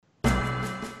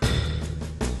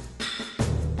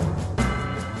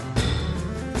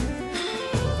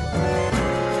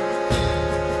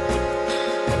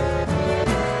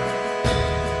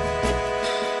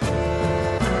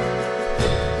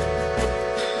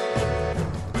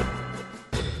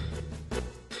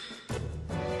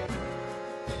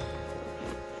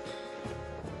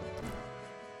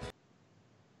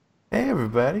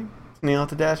everybody. It's Neil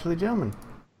the Dastardly Gentleman.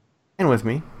 And with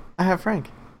me, I have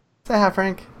Frank. Say hi,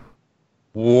 Frank.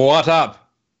 What up?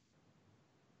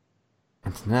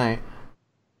 And tonight,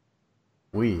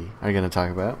 we are going to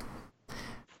talk about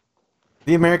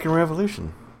the American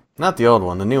Revolution. Not the old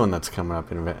one, the new one that's coming up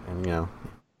in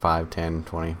 5, 10,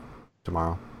 20,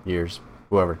 tomorrow, years,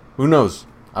 whoever. Who knows?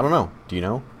 I don't know. Do you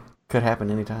know? Could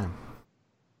happen anytime.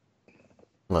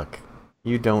 Look,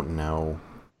 you don't know.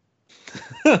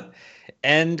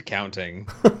 End counting.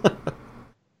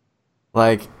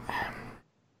 Like,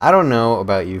 I don't know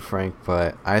about you, Frank,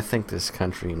 but I think this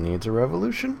country needs a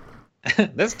revolution.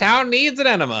 This town needs an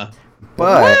enema.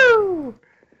 But, Woo!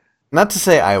 not to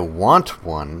say I want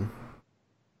one,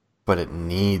 but it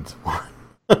needs one.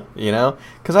 You know?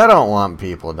 Because I don't want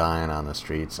people dying on the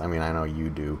streets. I mean, I know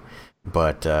you do.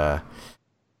 But,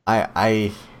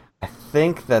 I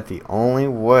think that the only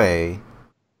way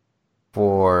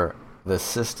for the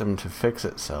system to fix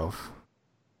itself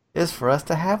is for us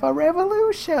to have a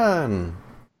revolution.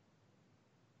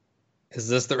 Is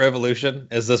this the revolution?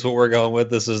 Is this what we're going with?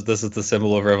 This is the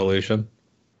symbol of revolution.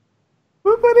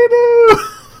 Whoop-a-dee-doo!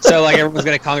 So like everyone's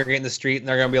gonna congregate in the street and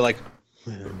they're gonna be like,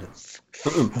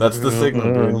 That's the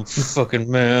signal, dude. Fucking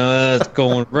man, that's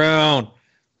going round.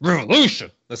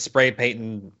 Revolution. The spray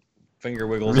painting finger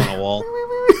wiggles on a wall.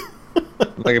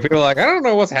 Like if people are like, I don't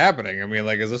know what's happening. I mean,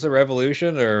 like, is this a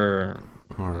revolution or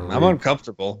I'm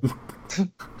uncomfortable.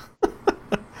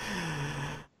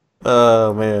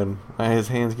 Oh man, why his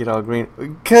hands get all green?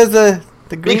 Because the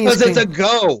green. Because it's a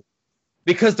go.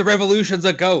 Because the revolution's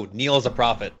a go. Neil's a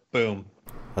prophet. Boom.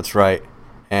 That's right,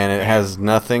 and it has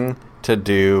nothing to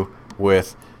do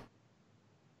with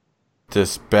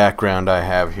this background I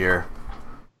have here.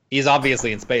 He's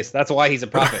obviously in space. That's why he's a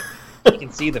prophet. He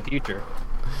can see the future.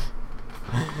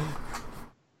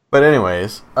 But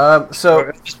anyways,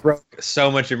 so just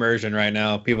so much immersion right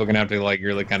now. People are gonna have to like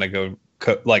really kind of go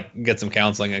get some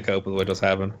counseling and cope with what just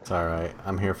happened. It's all right.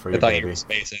 I'm here for you, I thought baby. you were a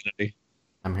space entity.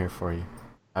 I'm here for you.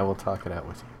 I will talk it out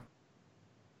with you.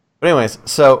 But anyways,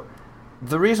 so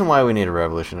the reason why we need a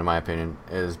revolution, in my opinion,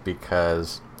 is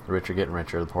because the rich are getting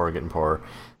richer, the poor are getting poorer.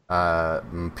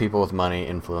 People with money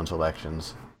influence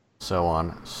elections, so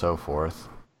on, so forth.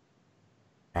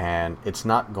 And it's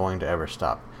not going to ever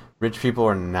stop. Rich people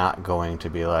are not going to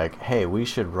be like, hey, we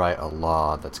should write a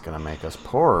law that's going to make us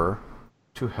poorer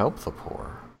to help the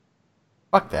poor.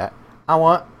 Fuck that. I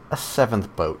want a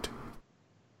seventh boat.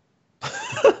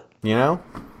 You know?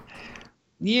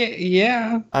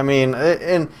 Yeah. I mean,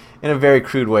 in a very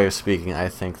crude way of speaking, I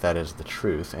think that is the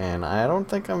truth. And I don't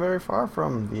think I'm very far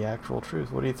from the actual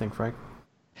truth. What do you think, Frank?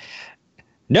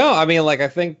 No, I mean, like, I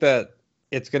think that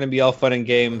it's going to be all fun and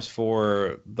games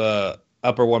for the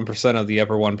upper 1% of the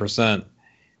upper 1%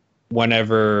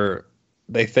 whenever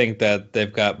they think that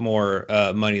they've got more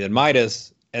money than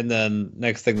Midas. And then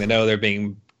next thing they know, they're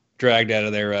being dragged out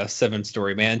of their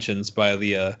 7-story mansions by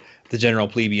the general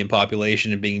plebeian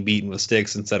population and being beaten with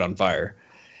sticks and set on fire.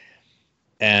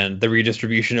 And the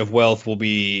redistribution of wealth will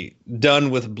be done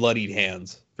with bloodied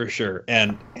hands for sure.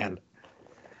 And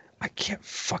I can't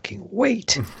fucking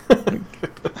wait.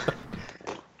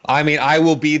 I mean, I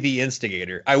will be the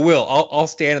instigator. I will. I'll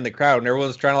stand in the crowd and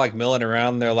everyone's trying to like milling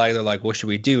around. They're like, what should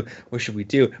we do? What should we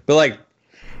do? But like,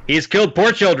 he's killed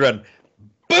poor children.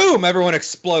 Boom! Everyone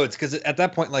explodes because at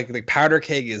that point, like the powder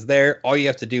keg is there. All you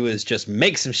have to do is just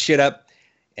make some shit up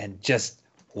and just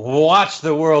watch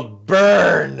the world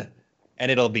burn, and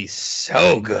it'll be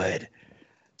so good,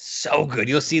 so good.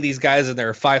 You'll see these guys in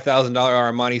their $5,000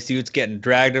 Armani suits getting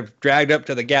dragged up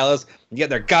to the gallows and get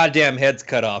their goddamn heads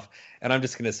cut off. And I'm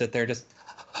just gonna sit there, just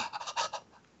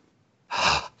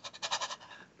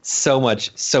so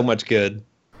much good.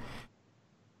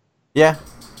 Yeah.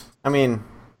 I mean,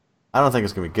 I don't think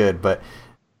it's going to be good, but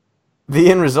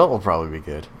the end result will probably be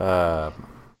good. No,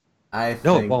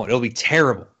 it won't. It'll be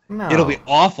terrible. No. It'll be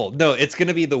awful. No, it's going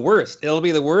to be the worst. It'll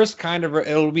be the worst kind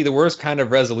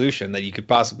of resolution that you could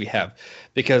possibly have,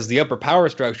 because the upper power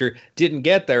structure didn't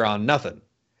get there on nothing.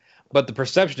 But the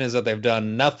perception is that they've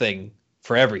done nothing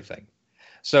for everything.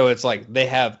 So it's like they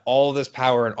have all this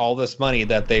power and all this money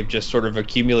that they've just sort of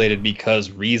accumulated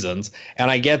because reasons.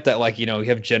 And I get that, like, you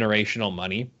have generational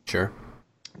money. Sure.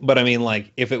 But I mean,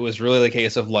 like, if it was really the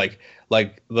case of like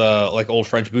old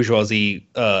French bourgeoisie,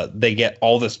 they get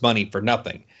all this money for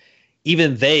nothing.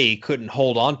 Even they couldn't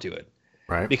hold on to it,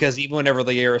 right? Because even whenever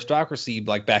the aristocracy,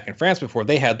 like back in France before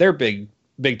they had their big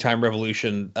time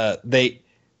revolution,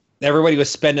 everybody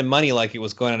was spending money like it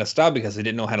was going out of style because they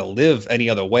didn't know how to live any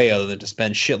other way other than to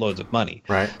spend shitloads of money.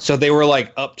 Right. So they were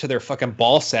like up to their fucking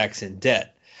ball sacks in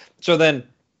debt. So then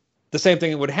the same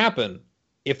thing would happen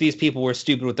if these people were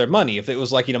stupid with their money. If it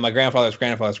was like, my grandfather's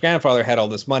grandfather's grandfather had all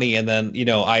this money, and then,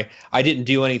 I didn't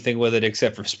do anything with it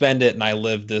except for spend it, and I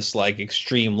lived this like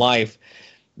extreme life,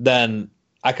 then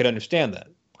I could understand that,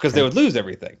 because they would lose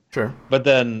everything. Sure. But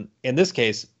then in this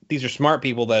case, these are smart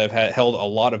people that have held a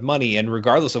lot of money, and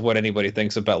regardless of what anybody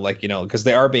thinks about, like, because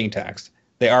they are being taxed,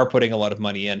 they are putting a lot of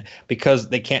money in, because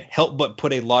they can't help but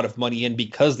put a lot of money in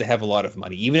because they have a lot of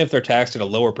money, even if they're taxed at a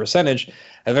lower percentage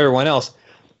of everyone else.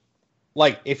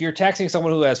 Like, if you're taxing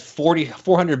someone who has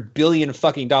 400 billion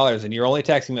fucking dollars and you're only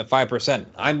taxing them at 5%,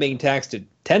 I'm being taxed at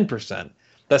 10%.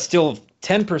 That's still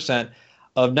 10%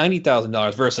 of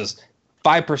 $90,000 versus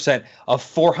 5% of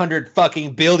 400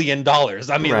 fucking billion dollars.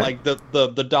 I mean, Right. like,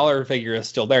 the dollar figure is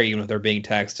still there, even if they're being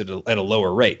taxed at a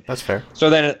lower rate. That's fair. So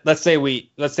then let's say we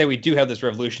do have this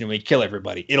revolution and we kill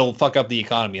everybody. It'll fuck up the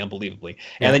economy unbelievably.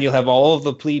 Yeah. And then you'll have all of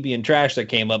the plebeian trash that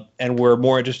came up and were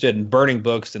more interested in burning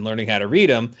books than learning how to read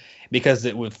them, because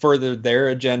it would further their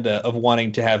agenda of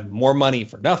wanting to have more money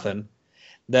for nothing.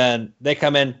 Then they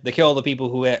come in, they kill all the people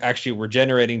who actually were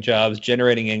generating jobs,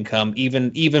 generating income,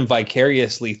 even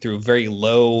vicariously through very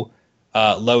low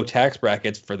tax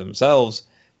brackets for themselves.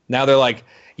 Now they're like,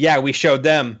 yeah, we showed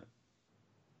them.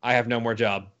 I have no more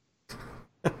job.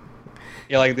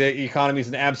 Like, the economy's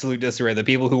in absolute disarray. The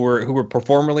people who were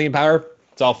formerly in power,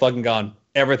 it's all fucking gone.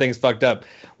 Everything's fucked up.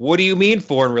 What do you mean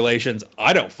foreign relations?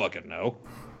 I don't fucking know.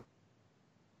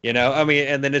 I mean,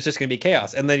 and then it's just going to be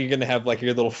chaos. And then you're going to have like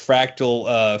your little fractal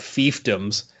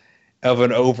fiefdoms of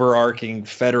an overarching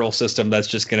federal system that's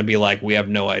just going to be like, we have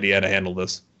no idea how to handle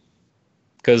this.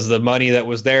 Because the money that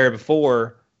was there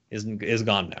before is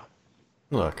gone now.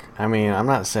 Look, I mean, I'm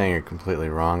not saying you're completely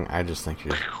wrong. I just think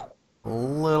you're a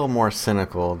little more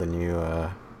cynical than you.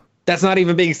 That's not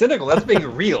even being cynical. That's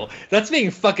being real. That's being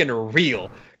fucking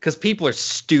real. Because people are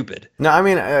stupid. No, I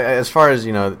mean, as far as,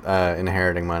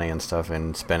 inheriting money and stuff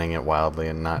and spending it wildly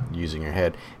and not using your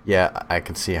head, yeah, I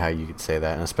can see how you could say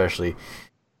that, and especially,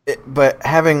 but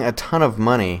having a ton of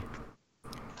money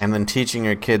and then teaching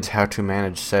your kids how to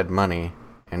manage said money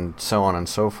and so on and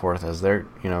so forth as their,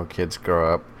 kids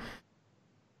grow up,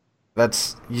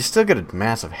 you still get a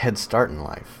massive head start in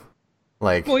life.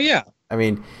 Like, well, yeah. I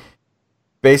mean,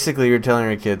 basically you're telling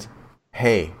your kids,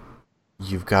 hey,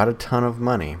 you've got a ton of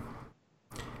money.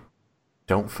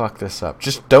 Don't fuck this up.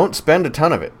 Just don't spend a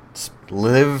ton of it.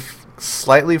 Live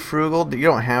slightly frugal. You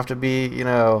don't have to be, you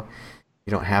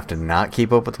don't have to not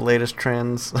keep up with the latest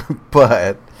trends,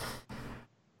 but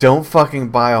don't fucking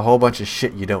buy a whole bunch of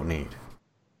shit you don't need.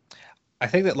 I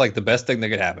think that, like, the best thing that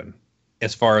could happen,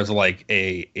 as far as like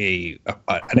an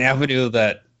avenue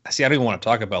that, see, I don't even want to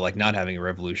talk about like not having a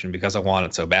revolution because I want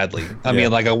it so badly. I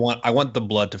mean, like, I want the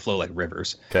blood to flow like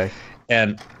rivers. Okay.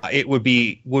 And it would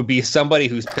be somebody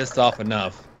who's pissed off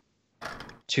enough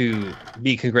to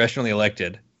be congressionally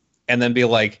elected and then be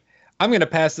like, I'm going to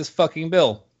pass this fucking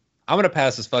bill. I'm going to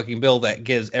pass this fucking bill that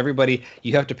gives everybody,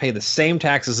 you have to pay the same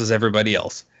taxes as everybody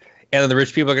else. And then the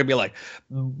rich people are going to be like,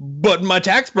 but my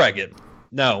tax bracket.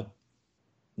 No,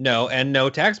 and no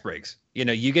tax breaks.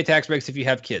 You get tax breaks if you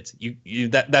have kids.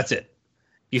 That's it.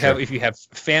 If you have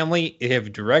family, you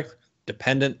have direct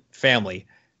dependent family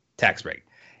tax break.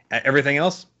 Everything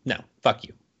else, no, fuck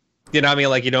you. You know what I mean?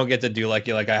 Like, you don't get to do like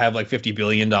I have like $50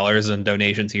 billion in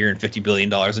donations here and $50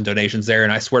 billion in donations there,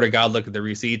 and I swear to God, look at the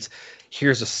receipts.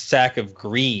 Here's a sack of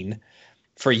green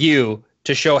for you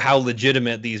to show how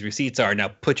legitimate these receipts are. Now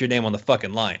put your name on the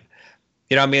fucking line.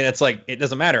 You know what I mean? It's like, it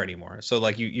doesn't matter anymore. So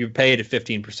like you pay it at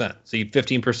 15%. So you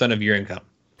 15% of your income.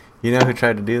 You know who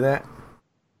tried to do that?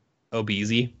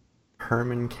 OBZ.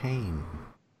 Herman Cain.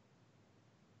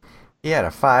 He had a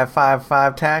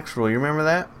 5-5-5 tax rule. You remember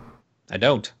that? I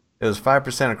don't. It was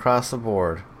 5% across the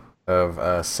board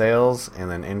of sales and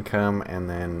then income and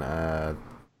then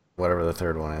whatever the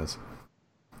third one is.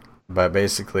 But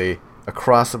basically,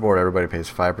 across the board, everybody pays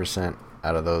 5%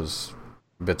 out of those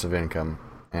bits of income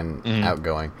and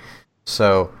outgoing.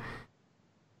 So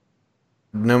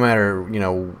no matter,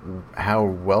 how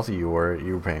wealthy you were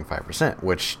paying 5%,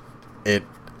 which it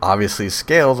obviously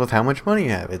scales with how much money you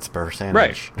have. It's percentage.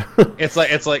 Right. It's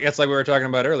like we were talking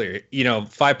about earlier.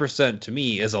 5% to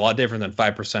me is a lot different than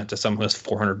 5% to someone who has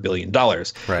 $400 billion.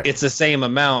 Right. It's the same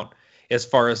amount as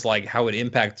far as like how it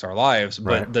impacts our lives,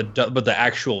 but the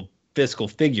actual fiscal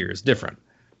figure is different.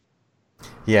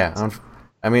 Yeah.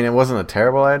 I mean, it wasn't a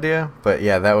terrible idea, but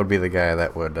yeah, that would be the guy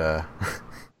that would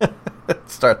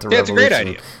start the revolution. It's a great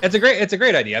idea. It's a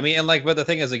great idea. I mean, but the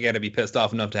thing is, you got to be pissed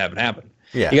off enough to have it happen.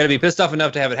 Yeah. You got to be pissed off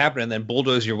enough to have it happen, and then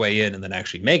bulldoze your way in, and then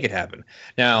actually make it happen.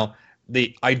 Now,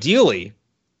 ideally,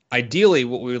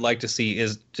 what we would like to see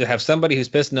is to have somebody who's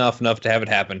pissed enough to have it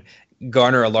happen,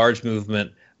 garner a large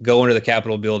movement, go into the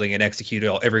Capitol building and execute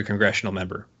every congressional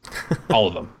member, all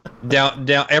of them,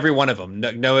 down every one of them,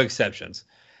 no exceptions.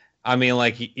 I mean,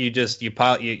 like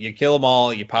you kill them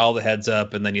all, you pile the heads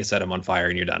up, and then you set them on fire,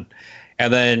 and you're done.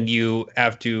 And then you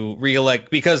have to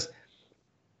reelect, because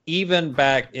even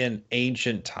back in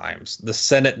ancient times, the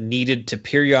Senate needed to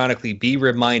periodically be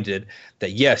reminded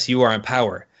that yes, you are in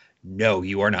power. No,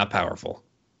 you are not powerful.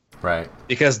 Right.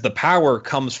 Because the power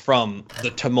comes from the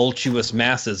tumultuous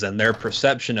masses and their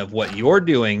perception of what you're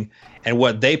doing and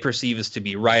what they perceive as to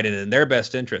be right and in their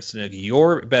best interest. And if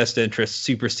your best interest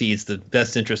supersedes the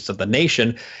best interests of the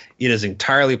nation, it is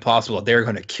entirely possible that they're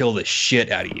going to kill the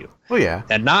shit out of you. Oh, yeah.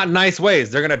 And not in nice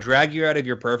ways. They're going to drag you out of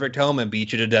your perfect home and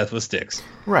beat you to death with sticks.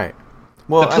 Right.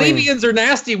 Well, the plebeians are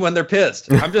nasty when they're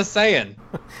pissed. I'm just saying.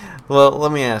 Well,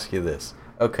 let me ask you this.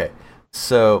 Okay,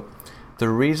 so the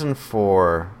reason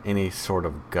for any sort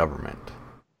of government,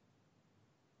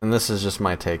 and this is just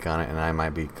my take on it, and I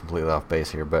might be completely off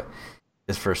base here, but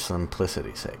is for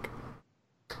simplicity's sake.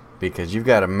 Because you've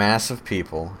got a mass of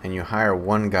people, and you hire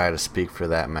one guy to speak for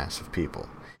that mass of people.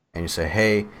 And you say,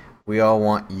 hey, we all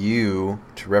want you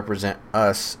to represent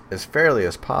us as fairly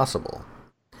as possible.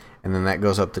 And then that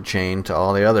goes up the chain to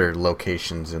all the other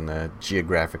locations in the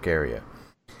geographic area.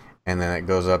 And then it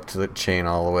goes up to the chain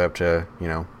all the way up to,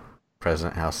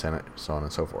 President, House, Senate, so on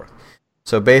and so forth.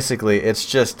 So basically, it's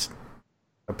just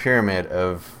a pyramid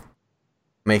of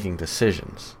making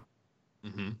decisions.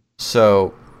 Mm-hmm.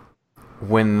 So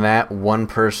when that one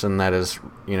person that is,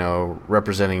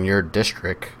 representing your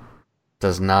district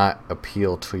does not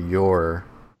appeal to your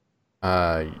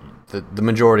the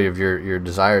majority of your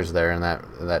desires there in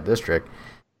that district,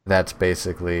 that's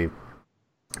basically,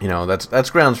 that's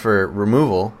grounds for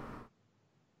removal,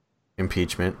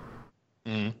 impeachment,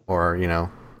 or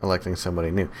electing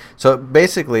somebody new. So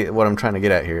basically, what I'm trying to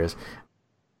get at here is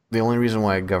the only reason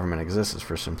why government exists is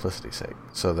for simplicity's sake,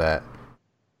 so that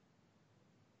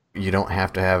you don't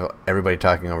have to have everybody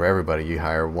talking over everybody. You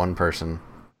hire one person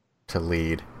to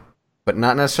lead, but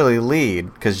not necessarily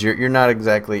lead, because you're not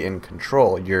exactly in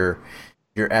control. You're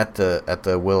at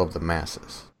the will of the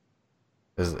masses.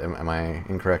 Am I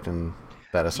incorrect in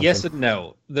that assumption? Yes and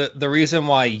no. The reason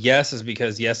why yes is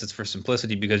because yes, it's for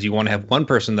simplicity, because you want to have one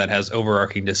person that has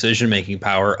overarching decision making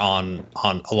power on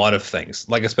a lot of things,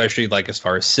 like especially like as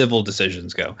far as civil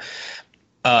decisions go.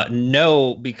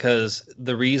 No, because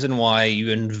the reason why you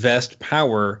invest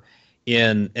power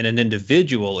in an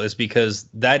individual is because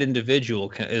that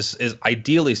individual is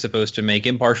ideally supposed to make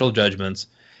impartial judgments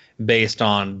based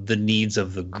on the needs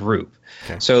of the group.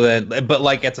 Okay. So that, but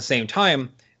like at the same time,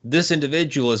 this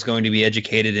individual is going to be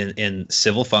educated in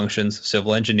civil functions,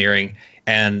 civil engineering,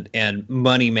 and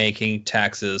money making,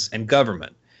 taxes, and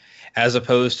government, as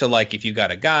opposed to like if you got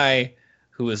a guy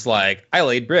who is like, I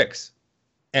laid bricks,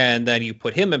 and then you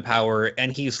put him in power,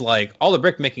 and he's like, all the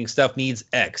brick making stuff needs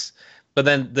X. But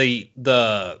then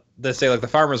let's say like the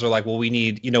farmers are like, well, we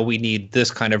need this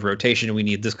kind of rotation, we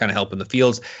need this kind of help in the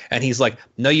fields, and he's like,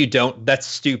 no, you don't. That's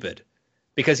stupid,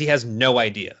 because he has no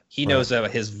idea. He knows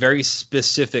his very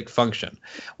specific function,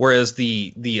 whereas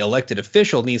the elected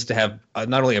official needs to have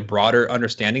not only a broader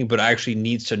understanding, but actually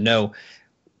needs to know,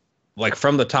 like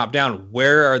from the top down,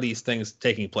 where are these things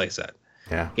taking place at.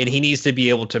 Yeah. And he needs to be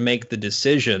able to make the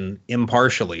decision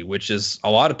impartially, which is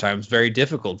a lot of times very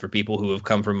difficult for people who have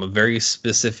come from a very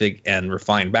specific and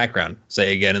refined background.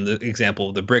 Say again, in the example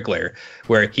of the bricklayer,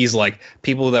 where he's like,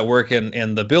 people that work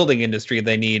in the building industry,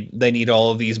 they need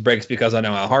all of these bricks because I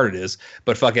know how hard it is,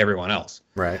 but fuck everyone else.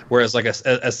 Right. Whereas like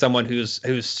as someone who's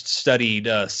studied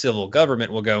civil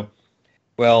government will go,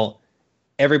 well,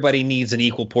 everybody needs an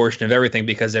equal portion of everything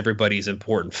because everybody's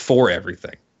important for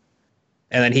everything.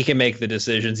 And then he can make the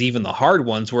decisions, even the hard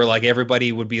ones, where like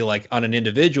everybody would be like on an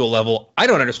individual level, I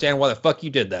don't understand why the fuck you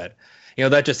did that.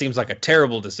 That just seems like a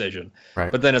terrible decision. Right.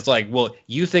 But then it's like, well,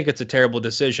 you think it's a terrible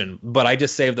decision, but I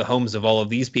just saved the homes of all of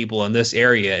these people in this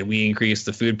area, and we increased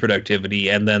the food productivity,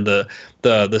 and then the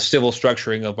civil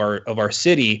structuring of our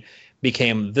city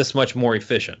became this much more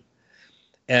efficient.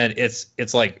 And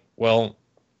it's like, well,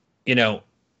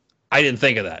 I didn't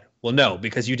think of that. Well, no,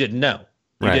 because you didn't know.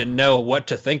 You didn't know what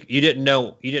to think. You didn't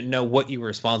know what you were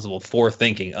responsible for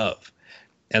thinking of.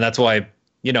 And that's why,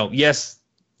 yes,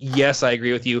 I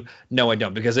agree with you. No, I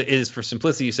don't, because it is for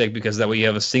simplicity's sake, because that way you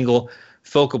have a single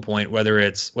focal point, whether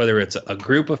it's a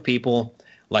group of people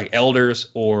like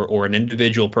elders or an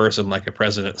individual person like a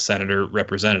president, senator,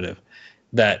 representative,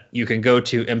 that you can go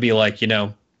to and be like,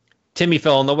 Timmy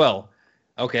fell in the well.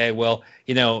 Okay, well,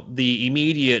 the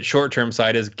immediate short-term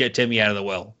side is get Timmy out of the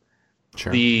well.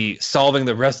 Sure. The solving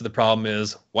the rest of the problem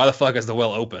is, why the fuck is the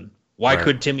well open? Why Right.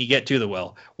 could Timmy get to the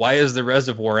well? Why is the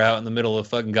reservoir out in the middle of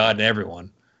fucking God and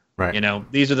everyone? Right. You know,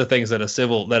 these are the things that a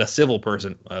civil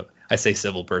person, I say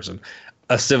civil person,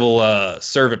 a civil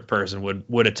servant person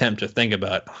would attempt to think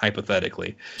about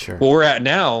hypothetically. Sure. Where we're at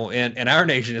now in our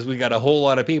nation is we got a whole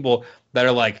lot of people that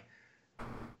are like,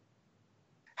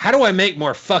 how do I make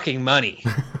more fucking money?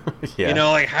 Yeah. You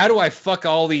know, like how do I fuck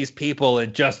all these people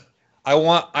and just I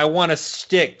want to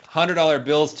stick $100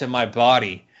 bills to my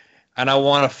body, and I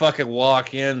want to fucking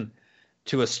walk in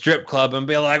to a strip club and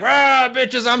be like, ah,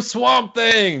 bitches, I'm Swamp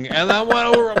Thing, and I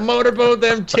want to motorboat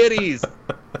them titties.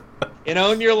 You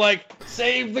know, and you're like,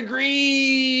 save the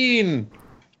green.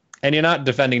 And you're not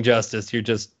defending justice. You're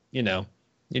just, you know,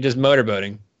 you're just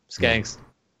motorboating skanks.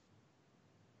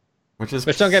 Which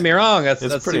don't get me wrong, that's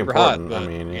pretty super hot. important. But, I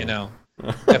mean, yeah. you know,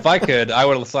 if I could, I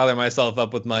would slather myself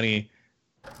up with money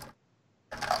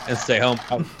and stay home,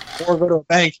 or go to a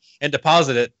bank and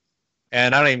deposit it.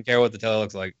 And I don't even care what the teller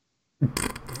looks like.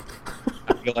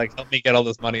 I feel like, help me get all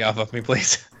this money off of me,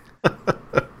 please.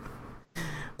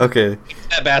 Okay.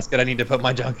 That basket, I need to put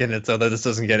my junk in it so that this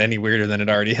doesn't get any weirder than it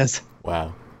already is.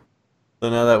 Wow. So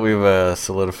now that we've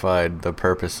solidified the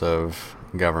purpose of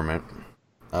government,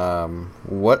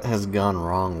 what has gone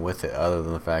wrong with it other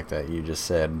than the fact that you just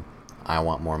said, I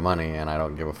want more money and I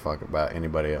don't give a fuck about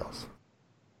anybody else?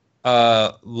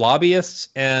 Lobbyists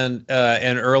and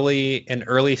an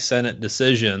early Senate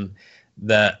decision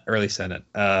that early Senate,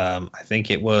 I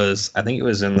think it was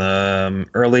in the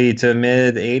early to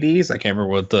mid 80s. I can't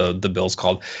remember what the bill's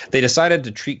called. They decided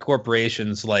to treat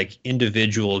corporations like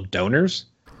individual donors.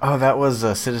 Oh, that was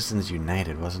Citizens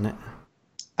United, wasn't it?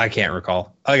 I can't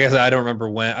recall. Like I said, I don't remember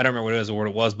when. I don't remember what it was or what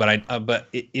it was, but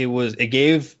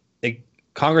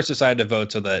Congress decided to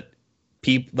vote so that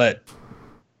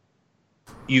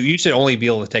you should only be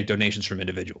able to take donations from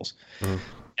individuals. Mm-hmm.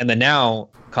 And then now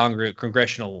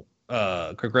congressional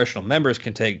members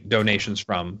can take donations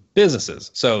from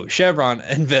businesses. So Chevron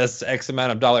invests X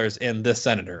amount of dollars in this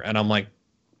senator, and I'm like,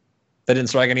 that didn't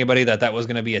strike anybody that was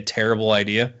going to be a terrible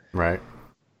idea. Right.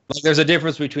 Like, there's a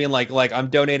difference between like I'm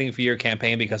donating for your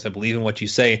campaign because I believe in what you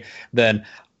say. Then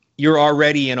you're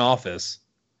already in office.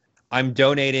 I'm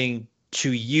donating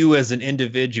to you as an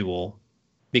individual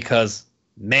because,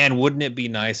 man, wouldn't it be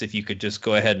nice if you could just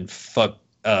go ahead and fuck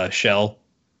Shell?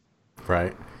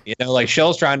 Right. You know, like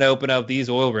Shell's trying to open up these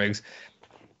oil rigs.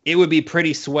 It would be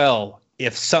pretty swell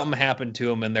if something happened to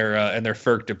them in their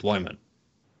FERC deployment.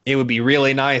 It would be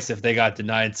really nice if they got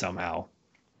denied somehow.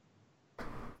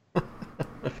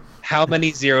 How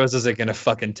many zeros is it going to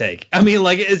fucking take? I mean,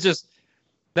 like, it's just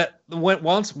that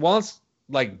once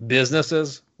like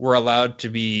businesses were allowed to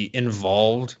be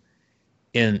involved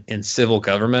in civil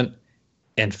government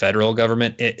and federal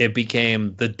government, it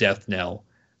became the death knell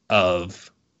of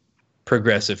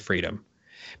progressive freedom.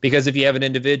 Because if you have an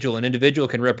individual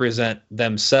can represent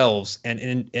themselves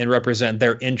and represent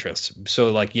their interests. So,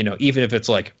 like, you know, even if it's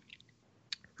like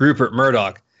Rupert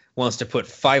Murdoch wants to put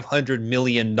 $500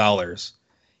 million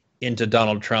into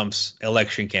Donald Trump's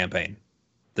election campaign.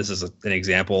 This is an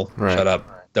example. Right. Shut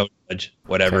up. Don't judge.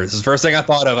 Whatever. Okay. This is the first thing I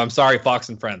thought of. I'm sorry, Fox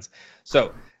and Friends.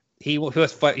 So he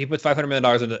puts $500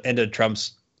 million into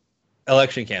Trump's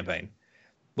election campaign.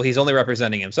 Well, he's only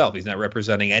representing himself. He's not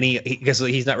representing because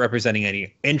he's not representing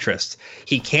any interests.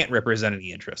 He can't represent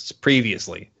any interests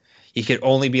previously. He could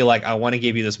only be like, I want to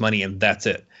give you this money, and that's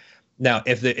it. Now,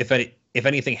 if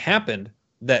anything happened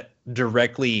that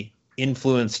directly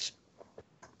influenced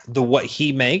what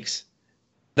he makes,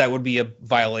 that would be a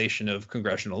violation of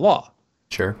congressional law.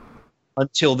 Sure.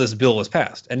 Until this bill was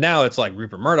passed. And now it's like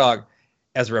Rupert Murdoch,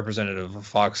 as a representative of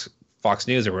Fox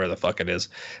News or whatever the fuck it is,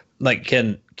 like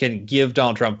can give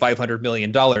Donald Trump $500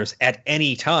 million at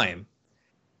any time.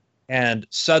 And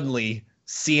suddenly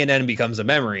CNN becomes a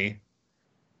memory.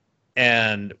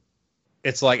 And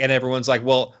it's like, and everyone's like,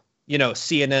 well, you know,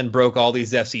 CNN broke all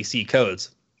these FCC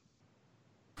codes.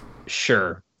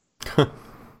 Sure.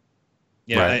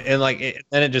 You know, right. And like,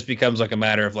 then it just becomes like a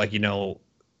matter of like, you know,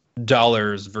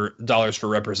 dollars for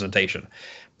representation.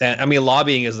 And I mean,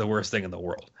 lobbying is the worst thing in the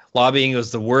world. Lobbying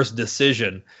is the worst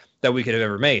decision that we could have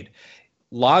ever made.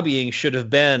 Lobbying should have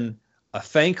been a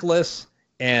thankless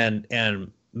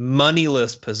and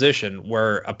moneyless position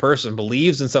where a person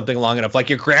believes in something long enough, like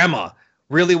your grandma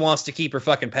really wants to keep her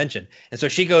fucking pension. And so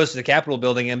she goes to the Capitol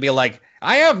building and be like,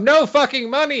 I have no fucking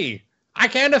money. I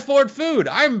can't afford food.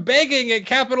 I'm begging at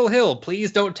Capitol Hill.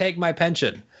 Please don't take my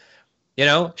pension. You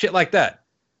know, shit like that.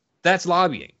 That's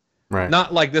lobbying. Right.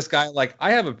 Not like this guy, like,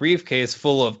 I have a briefcase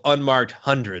full of unmarked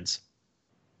hundreds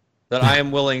that I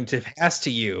am willing to pass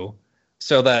to you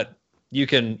so that you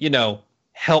can, you know,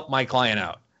 help my client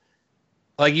out.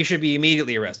 Like, you should be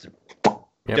immediately arrested.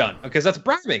 Yep. Done. Because that's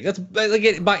bribing. That's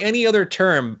like, by any other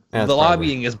term, That's the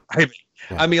lobbying is bribing.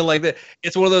 Yeah. I mean, like,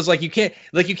 it's one of those, like, you can't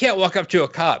walk up to a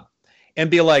cop and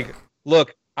be like,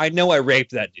 look, I know I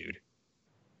raped that dude,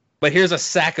 but here's a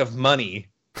sack of money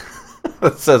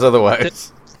That says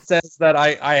otherwise. says that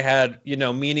I had,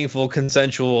 meaningful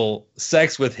consensual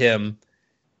sex with him,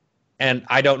 and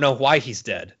I don't know why he's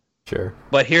dead. Sure.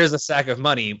 But here's a sack of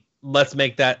money. Let's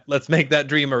make that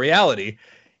dream a reality.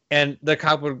 And the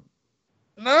cop would,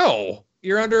 no,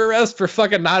 you're under arrest for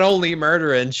fucking not only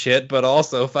murder and shit, but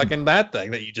also fucking that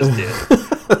thing that you just did.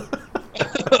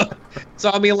 So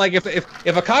I mean, like, if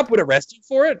a cop would arrest you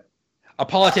for it, a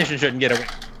politician shouldn't get away.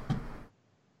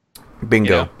 Bingo.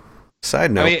 You know?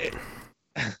 Side note. I mean,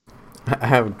 I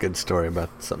have a good story about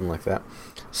something like that.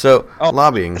 So,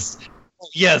 lobbying.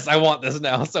 Yes, I want this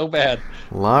now so bad.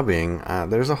 Lobbying.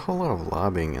 There's a whole lot of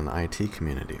lobbying in the IT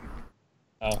community.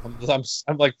 Oh,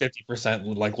 I'm like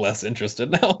 50% like less interested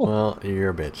now. Well,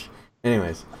 you're a bitch.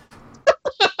 Anyways.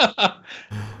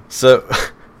 So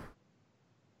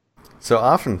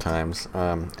oftentimes,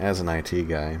 as an IT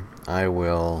guy, I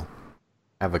will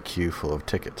have a queue full of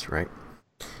tickets, right?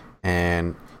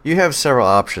 And you have several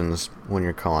options when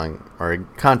you're calling or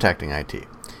contacting IT.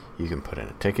 You can put in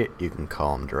a ticket, you can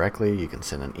call them directly, you can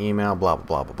send an email, blah,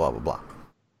 blah, blah, blah, blah, blah.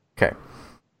 Okay.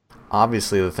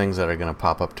 Obviously, the things that are going to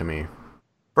pop up to me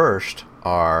first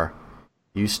are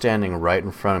you standing right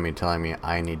in front of me telling me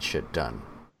I need shit done.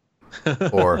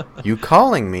 Or you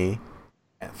calling me,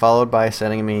 followed by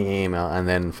sending me an email, and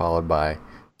then followed by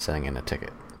sending in a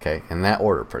ticket. Okay? In that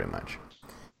order, pretty much.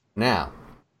 Now,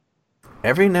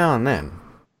 every now and then,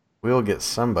 we'll get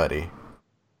somebody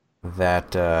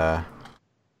that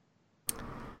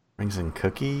brings in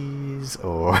cookies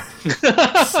or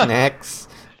snacks.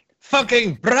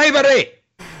 Fucking bribery!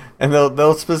 And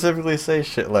they'll specifically say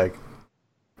shit like,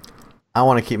 I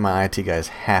want to keep my IT guys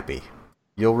happy.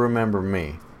 You'll remember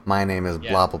me. My name is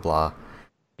blah, blah, blah.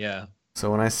 Yeah.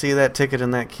 So when I see that ticket in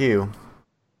that queue,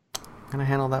 I'm going to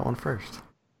handle that one first.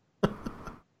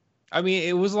 I mean,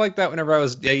 it was like that whenever I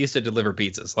used to deliver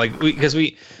pizzas. Like, because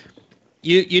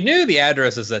you knew the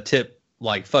addresses that tip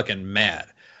like fucking mad.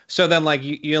 So then, like,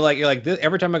 you're like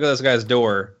every time I go to this guy's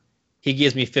door, he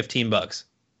gives me $15.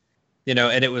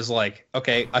 And it was like,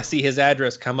 okay, I see his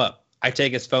address come up. I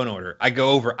take his phone order. I go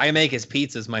over. I make his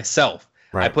pizzas myself.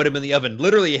 Right. I put him in the oven,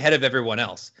 literally ahead of everyone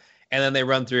else. And then they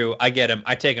run through. I get him.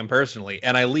 I take him personally,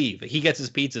 and I leave. He gets his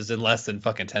pizzas in less than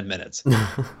fucking 10 minutes.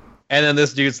 And then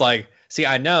this dude's like, see,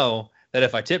 I know that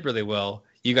if I tip really well,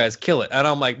 you guys kill it. And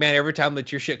I'm like, man, every time that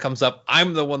your shit comes up,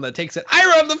 I'm the one that takes it. I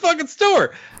run the fucking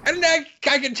store. And I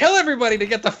can tell everybody to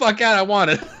get the fuck out. I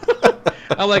want it.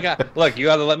 I'm like, look, you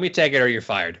either let me take it or you're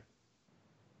fired.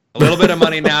 A little bit of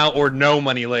money now or no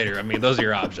money later. I mean, those are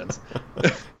your options.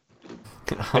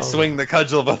 I swing the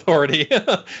cudgel of authority.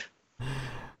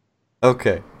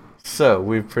 Okay, so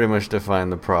we've pretty much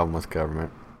defined the problem with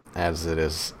government as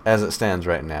it stands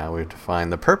right now. We've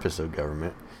defined the purpose of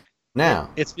government. Now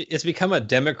it's become a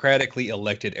democratically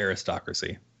elected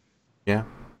aristocracy. Yeah,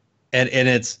 and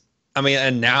it's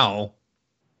and now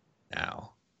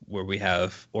where we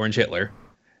have Orange Hitler,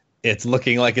 it's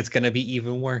looking like it's going to be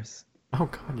even worse. Oh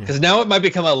God, yeah. Because now it might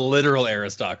become a literal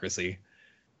aristocracy.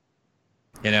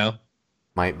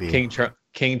 Might be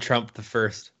King Trump the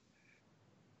First.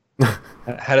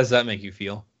 How does that make you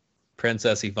feel,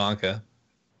 Princess Ivanka?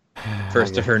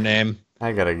 First of her name.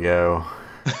 I gotta go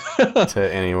to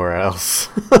anywhere else.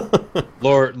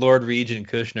 Lord Regent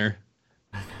Kushner.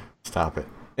 Stop it.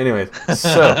 Anyways,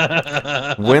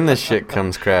 so when the shit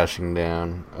comes crashing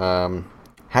down,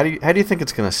 how do you think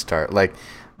it's gonna start? Like,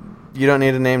 you don't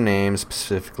need to name names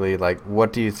specifically. Like,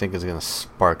 what do you think is gonna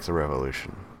spark the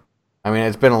revolution? I mean,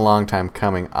 it's been a long time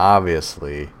coming,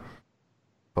 obviously.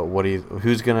 But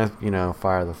who's gonna,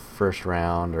 fire the first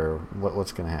round, or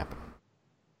what's gonna happen?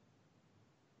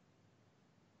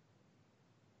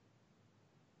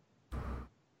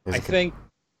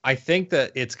 I think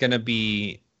that it's gonna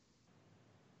be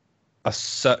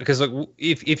because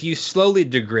if you slowly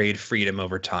degrade freedom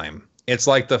over time, it's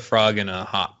like the frog in a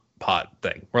hot pot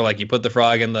thing, where like you put the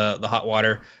frog in the hot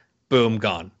water, boom,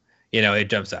 gone. It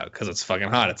jumps out because it's fucking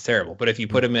hot. It's terrible. But if you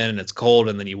put them in and it's cold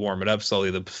and then you warm it up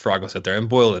slowly, the frog will sit there and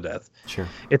boil to death. Sure.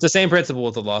 It's the same principle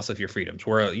with the loss of your freedoms,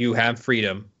 where you have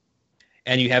freedom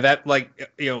and you have that, like,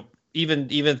 even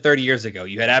 30 years ago,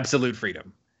 you had absolute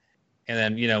freedom.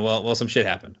 And then, well, some shit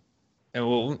happened.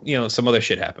 And some other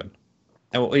shit happened.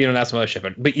 And not some other shit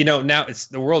happened. But now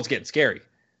the world's getting scary.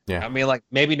 Yeah. Like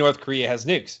maybe North Korea has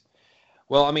nukes.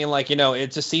 Well,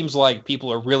 it just seems like people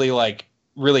are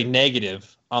really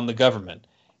negative on the government,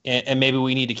 and maybe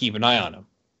we need to keep an eye on them.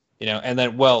 And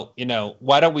then, well,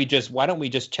 why don't we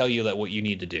just tell you that what you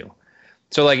need to do?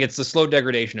 So like it's the slow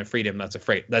degradation of freedom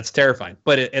that's terrifying.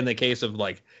 But in the case of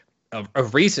like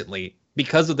of recently,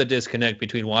 because of the disconnect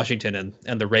between Washington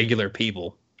and the regular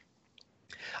people,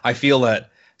 I feel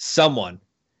that someone,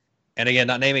 and again,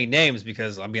 not naming names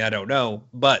because I mean I don't know,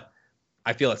 but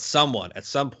I feel that someone at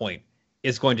some point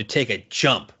is going to take a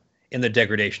jump in the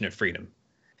degradation of freedom.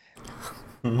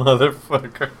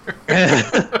 Motherfucker.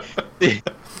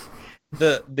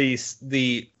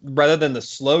 the rather than the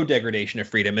slow degradation of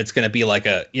freedom, it's going to be like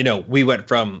we went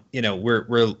from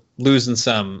we're losing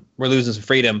some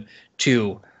freedom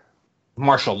to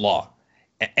martial law,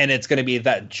 and it's going to be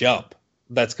that jump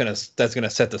that's going to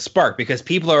set the spark, because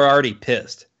people are already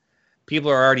pissed,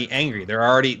 people are already angry, they're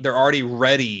already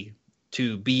ready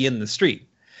to be in the street.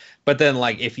 But then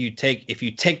like if you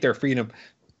take their freedom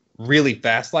really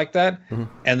fast like that,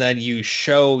 and then you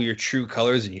show your true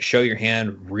colors and you show your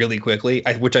hand really quickly,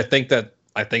 which I think that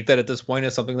at this point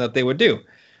is something that they would do,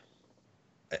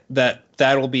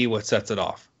 that'll be what sets it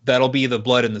off. That'll be the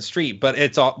blood in the street. But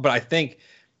I think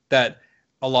that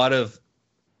a lot of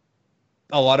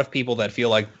people that feel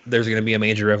like there's going to be a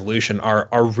major revolution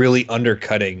are really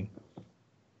undercutting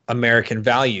American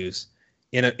values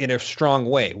in a strong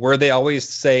way, where they always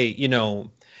say,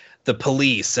 the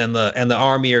police and the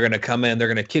army are going to come in, they're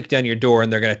going to kick down your door,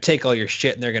 and they're going to take all your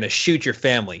shit, and they're going to shoot your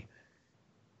family.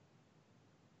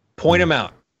 Point them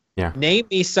out. Yeah. Name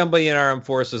me somebody in our armed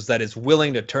forces that is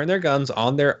willing to turn their guns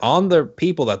on the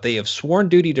people that they have sworn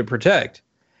duty to protect,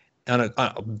 and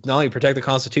not only protect the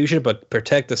Constitution, but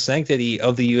protect the sanctity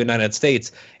of the United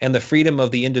States and the freedom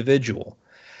of the individual,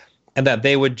 and that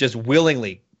they would just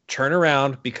willingly turn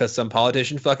around because some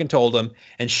politician fucking told them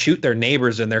and shoot their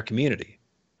neighbors in their community.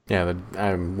 Yeah,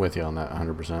 I'm with you on that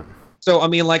 100%. So I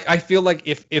mean, like, I feel like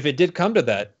if it did come to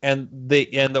that, and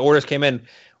the orders came in,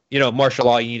 martial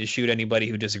law, you need to shoot anybody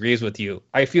who disagrees with you,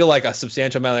 I feel like a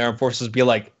substantial amount of the armed forces would be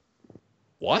like,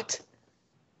 what?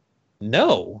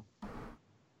 No.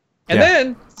 And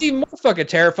then it's even more fucking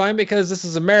terrifying because this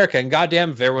is America, and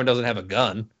goddamn if everyone doesn't have a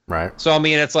gun. Right. So I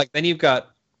mean, it's like then you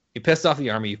pissed off the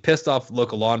army, you pissed off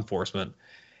local law enforcement,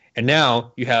 and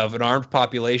now you have an armed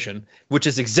population, which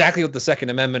is exactly what the Second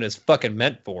Amendment is fucking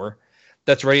meant for,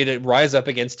 that's ready to rise up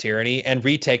against tyranny and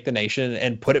retake the nation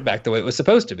and put it back the way it was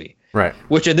supposed to be. Right.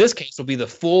 Which in this case will be the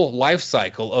full life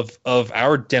cycle of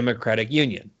our democratic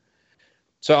union.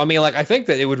 So, I mean, like, I think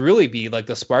that it would really be like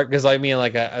the spark, because I mean,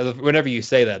 like, whenever you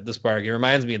say that, the spark, it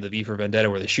reminds me of the V for Vendetta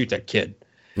where they shoot that kid.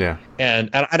 Yeah. And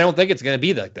I don't think it's going to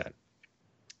be like that.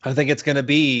 I think it's going to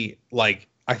be like,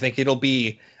 I think it'll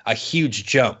be a huge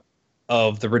jump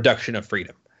of the reduction of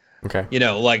freedom. Okay.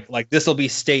 Like this will be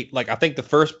state, like, I think the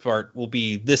first part will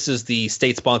be, this is the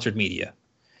state sponsored media,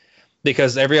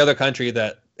 because every other country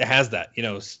that has that,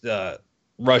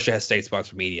 Russia has state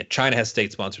sponsored media, China has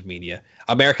state sponsored media,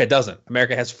 America doesn't.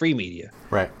 America has free media.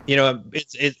 Right.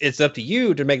 It's up to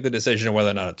you to make the decision of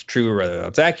whether or not it's true or whether or not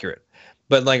it's accurate.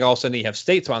 But like all of a sudden you have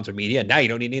state sponsored media, now you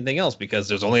don't need anything else because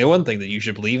there's only one thing that you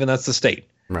should believe, and that's the state.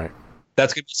 Right.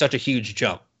 That's going to be such a huge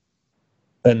jump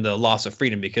in the loss of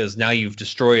freedom, because now you've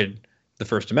destroyed the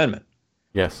First Amendment.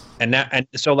 Yes. And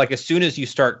so like as soon as you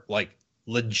start like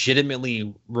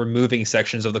legitimately removing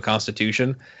sections of the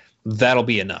Constitution, that'll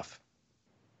be enough.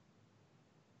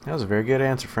 That was a very good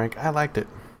answer, Frank. I liked it.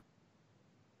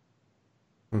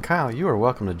 And Kyle, you are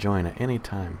welcome to join at any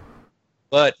time.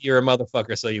 But you're a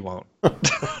motherfucker, so you won't.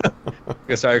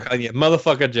 Sorry, calling you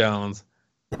Motherfucker Jones.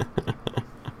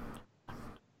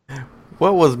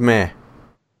 What was meh?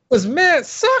 Was meh?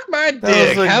 Suck my dick.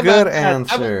 That was a good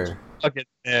answer. Okay,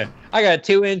 yeah. I got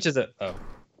 2 inches of.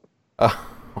 Oh.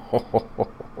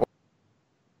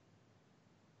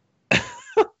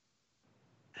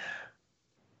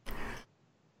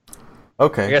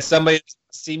 Okay. I guess somebody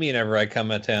see me whenever I come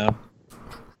to town.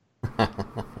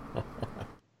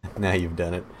 Now you've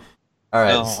done it. All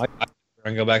right. No, I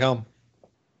can go back home.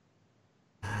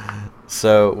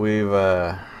 So we've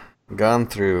gone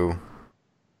through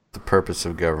the purpose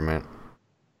of government,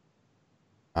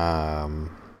 how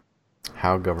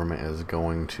government is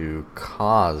going to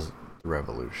cause the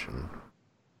revolution.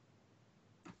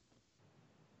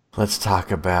 Let's talk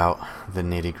about the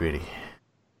nitty-gritty.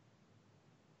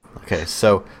 Okay,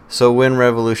 so when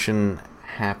revolution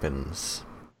happens,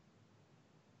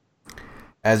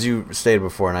 as you stated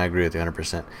before, and I agree with you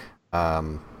 100%,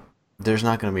 there's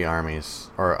not going to be armies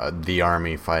or the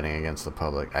army fighting against the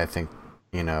public. I think,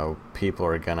 people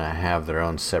are going to have their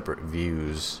own separate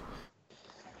views,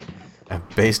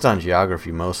 based on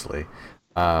geography mostly,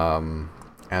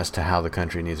 as to how the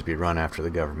country needs to be run after the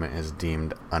government is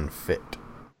deemed unfit.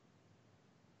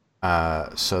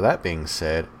 So that being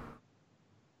said,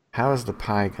 how is the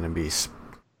pie going to be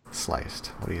sliced?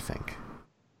 What do you think?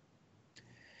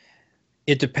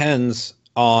 It depends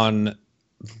on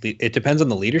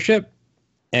the leadership,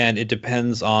 and it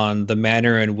depends on the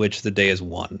manner in which the day is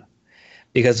won.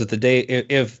 Because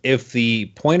if the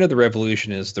point of the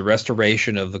revolution is the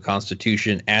restoration of the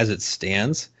Constitution as it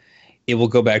stands, it will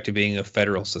go back to being a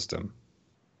federal system.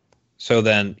 So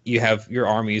then you have your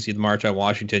armies, you march on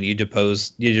Washington, you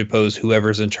depose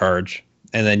whoever's in charge,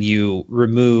 and then you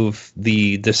remove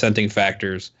the dissenting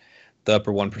factors, the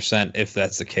upper 1%, if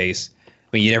that's the case. I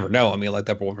mean, you never know. I mean, like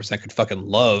the upper 1% could fucking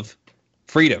love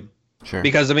freedom. Sure.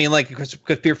 Because I mean, like, because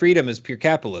pure freedom is pure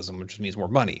capitalism, which just means more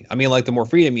money. I mean, like, the more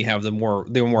freedom you have, the more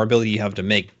ability you have to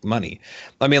make money.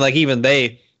 I mean, like, even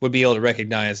they would be able to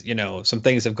recognize, some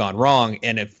things have gone wrong,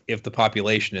 and if the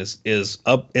population is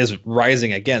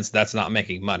rising against, that's not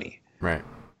making money. Right.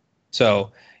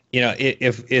 So,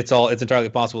 if it's entirely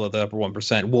possible that the upper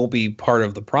 1% won't be part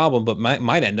of the problem, but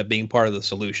might end up being part of the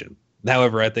solution.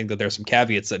 However, I think that there's some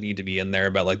caveats that need to be in there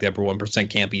about, like, the upper 1%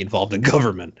 can't be involved in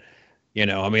government.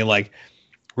 I mean, like,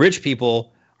 rich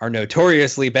people are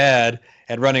notoriously bad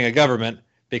at running a government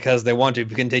because they want to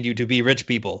continue to be rich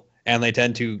people, and they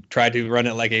tend to try to run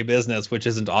it like a business, which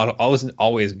isn't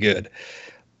always good.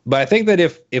 But I think that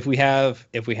if we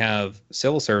have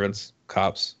civil servants,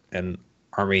 cops, and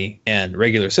army, and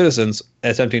regular citizens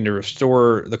attempting to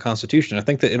restore the Constitution, I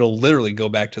think that it'll literally go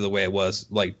back to the way it was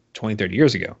like 20, 30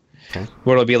 years ago. Okay.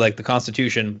 Where it'll be like the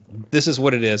Constitution, this is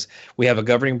what it is. We have a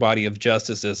governing body of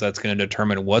justices that's going to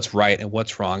determine what's right and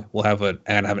what's wrong. We'll have an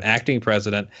acting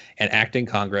president and acting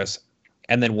Congress,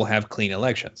 and then we'll have clean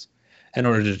elections in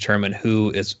order to determine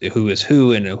who is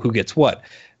who and who gets what.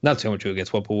 Not so much who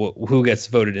gets what, but who gets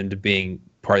voted into being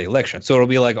part of the election. So it'll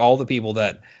be like all the people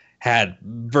that had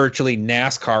virtually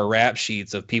NASCAR rap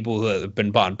sheets of people who have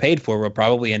been bought and paid for will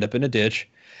probably end up in a ditch,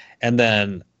 and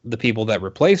then the people that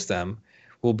replace them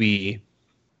will be,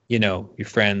 your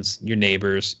friends, your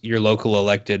neighbors, your local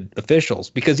elected officials,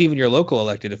 because even your local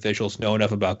elected officials know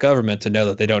enough about government to know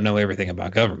that they don't know everything about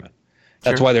government.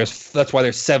 That's sure. why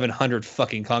there's 700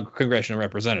 fucking congressional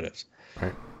representatives.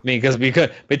 Right. I mean, because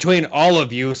between all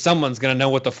of you, someone's going to know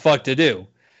what the fuck to do.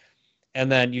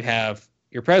 And then you have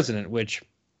your president, which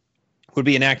would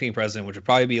be an acting president, which would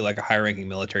probably be like a high-ranking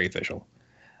military official,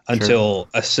 until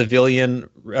a civilian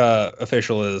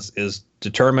official is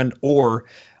determined, or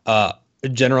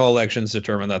general elections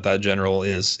determine that general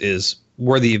is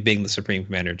worthy of being the supreme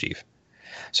commander in chief.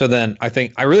 So then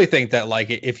I really think that, like,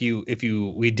 if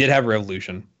we did have a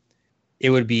revolution, it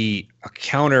would be a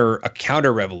counter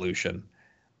revolution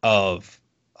of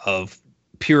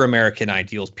pure American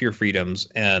ideals, pure freedoms,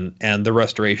 and the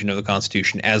restoration of the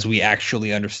Constitution as we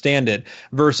actually understand it,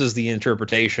 versus the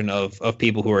interpretation of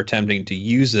people who are attempting to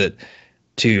use it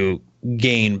to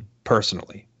gain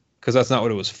personally, because that's not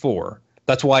what it was for.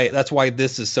 That's why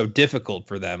this is so difficult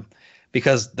for them,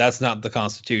 because that's not the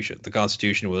Constitution. The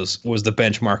Constitution was the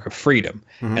benchmark of freedom,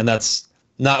 and that's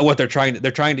not what they're trying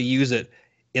to use it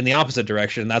in the opposite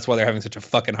direction. And that's why they're having such a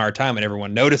fucking hard time, and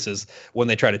everyone notices when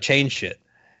they try to change shit.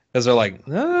 Because they're like,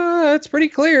 it's pretty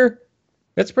clear.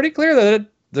 It's pretty clear that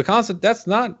the concept, that's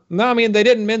not, no, I mean, they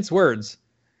didn't mince words.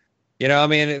 I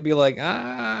mean, it'd be like,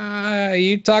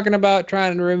 you talking about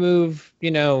trying to remove,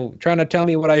 trying to tell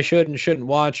me what I should and shouldn't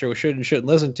watch or should and shouldn't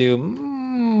listen to.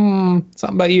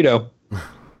 Something about you, though.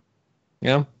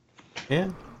 Yeah.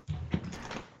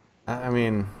 I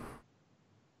mean,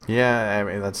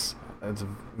 that's a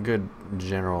good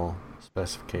general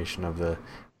specification of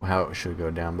how it should go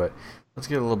down, but let's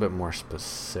get a little bit more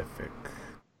specific.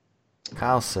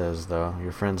 Kyle says, though,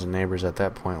 your friends and neighbors at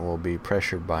that point will be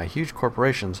pressured by huge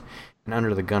corporations and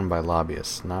under the gun by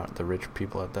lobbyists, not the rich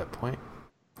people at that point.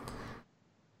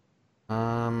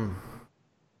 I'm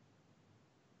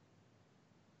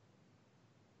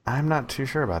not too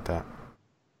sure about that.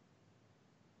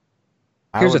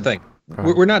 Here's the thing.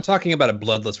 We're not talking about a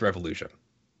bloodless revolution.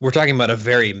 We're talking about a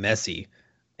very messy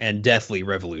and deathly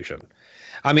revolution.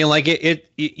 I mean, like we're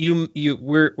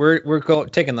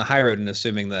taking the high road and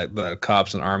assuming that the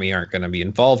cops and army aren't going to be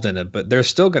involved in it, but there's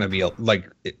still going to be like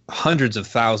hundreds of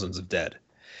thousands of dead,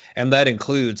 and that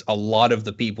includes a lot of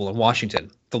the people in Washington,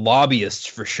 the lobbyists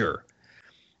for sure.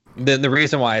 Then the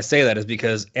reason why I say that is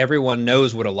because everyone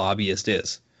knows what a lobbyist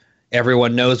is.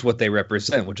 Everyone knows what they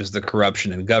represent, which is the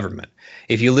corruption in government.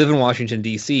 If you live in Washington,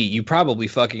 D.C., you probably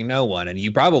fucking know one, and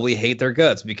you probably hate their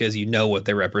guts because you know what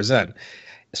they represent.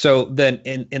 So then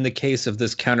in the case of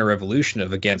this counter-revolution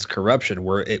of against corruption,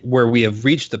 where we have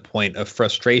reached the point of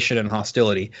frustration and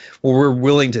hostility, where we're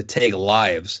willing to take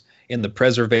lives in the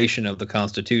preservation of the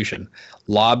Constitution,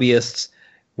 lobbyists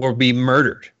will be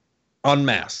murdered en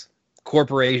masse.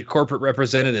 Corporate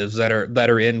representatives that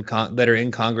are in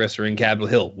Congress or in Capitol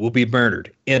Hill will be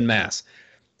murdered en masse.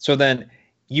 So then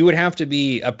you would have to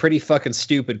be a pretty fucking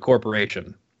stupid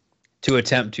corporation to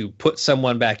attempt to put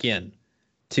someone back in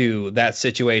to that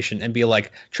situation and be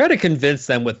like, try to convince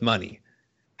them with money.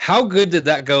 How good did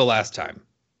that go last time?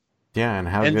 Yeah, and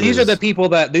how And good these is... are the people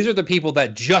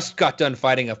that just got done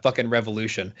fighting a fucking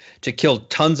revolution to kill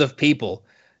tons of people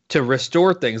to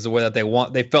restore things the way that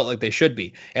they felt like they should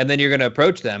be. And then you're going to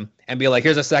approach them and be like,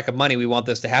 here's a stack of money. We want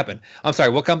this to happen. I'm sorry,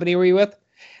 what company were you with?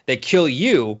 They kill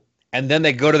you, and then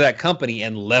they go to that company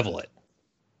and level it.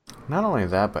 Not only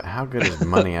that, but how good is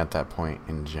money at that point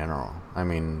in general? I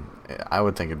mean, I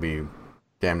would think it'd be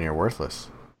damn near worthless.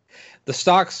 The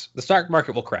stock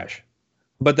market will crash.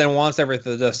 But then once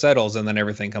everything settles and then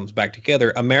everything comes back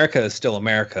together, America is still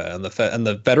America, and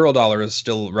the federal dollar is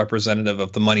still representative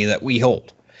of the money that we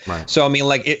hold. Right. So I mean,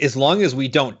 like, as long as we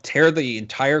don't tear the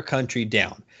entire country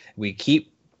down, we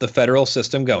keep the federal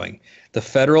system going. The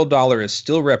federal dollar is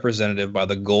still representative by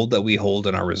the gold that we hold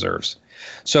in our reserves.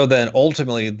 So then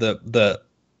ultimately, the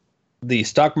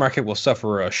stock market will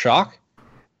suffer a shock,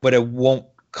 but it won't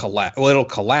collapse. Well, it'll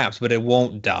collapse, but it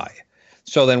won't die.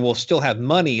 So then we'll still have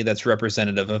money that's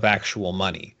representative of actual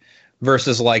money.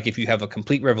 Versus like if you have a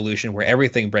complete revolution where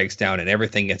everything breaks down and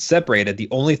everything gets separated, the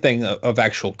only thing of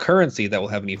actual currency that will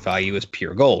have any value is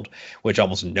pure gold, which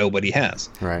almost nobody has.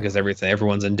 Right. Because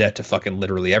everyone's in debt to fucking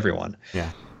literally everyone.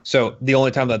 Yeah. So the only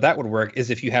time that would work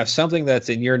is if you have something that's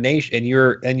in your nation, in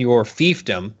your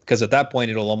fiefdom, because at that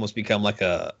point it'll almost become like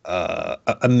a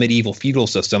medieval feudal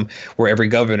system where every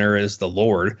governor is the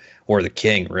lord or the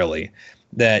king, really.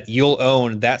 That you'll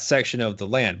own that section of the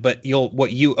land, but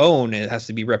what you own, it has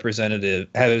to be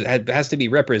has to be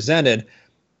represented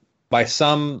by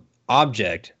some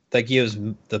object that gives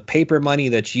the paper money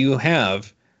that you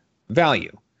have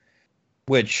value,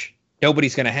 which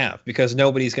nobody's going to have, because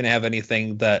nobody's going to have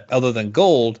anything that other than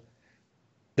gold.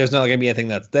 There's not going to be anything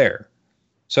that's there.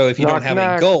 So if you don't have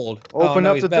any gold, open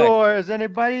up the door. Is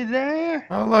anybody there?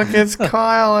 Oh, look, it's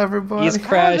Kyle, everybody. He's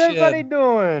crashing. How's everybody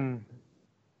doing?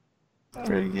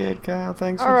 Pretty good, Kyle.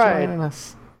 Thanks for joining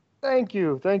us. Thank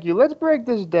you. Let's break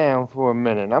this down for a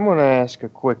minute. I'm going to ask a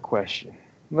quick question.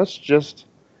 Let's just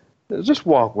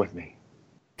walk with me.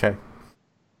 Okay.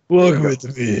 Walk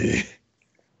with me.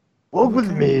 Walk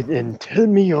with me and tell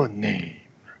me your name.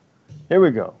 Here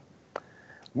we go.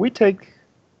 We take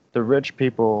the rich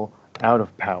people out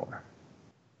of power,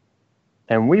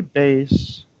 and we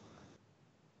base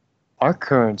our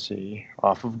currency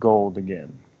off of gold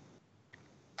again.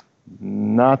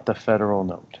 Not the federal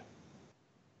note.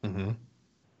 Mm-hmm.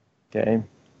 Okay.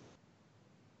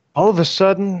 All of a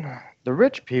sudden, the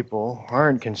rich people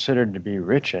aren't considered to be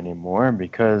rich anymore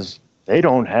because they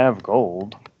don't have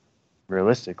gold.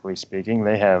 Realistically speaking,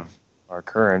 they have our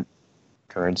current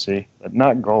currency, but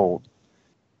not gold.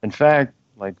 In fact,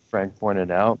 like Frank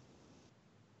pointed out,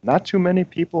 not too many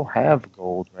people have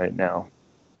gold right now.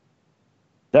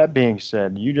 That being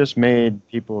said, you just made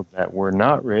people that were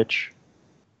not rich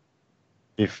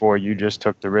before you just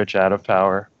took the rich out of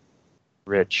power,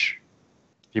 rich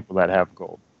people that have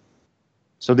gold.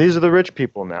 So these are the rich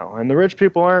people now, and the rich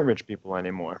people aren't rich people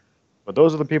anymore. But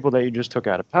those are the people that you just took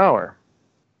out of power.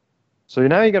 So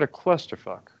now you got a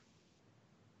clusterfuck.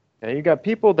 Okay, you got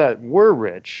people that were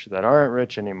rich that aren't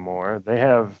rich anymore. They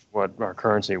have what our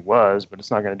currency was, but it's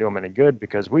not going to do them any good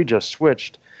because we just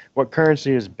switched what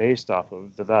currency is based off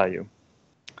of, the value.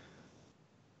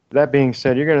 That being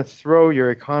said, you're going to throw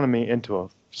your economy into a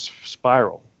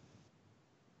spiral,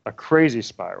 a crazy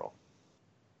spiral,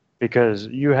 because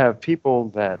you have people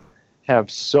that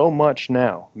have so much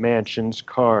now, mansions,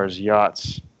 cars,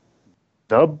 yachts,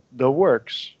 the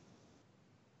works,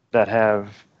 that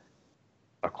have,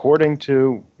 according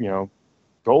to,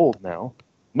 gold now,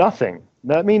 nothing.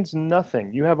 That means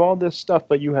nothing. You have all this stuff,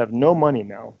 but you have no money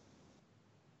now.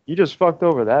 You just fucked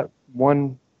over that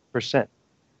 1%.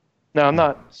 Now, I'm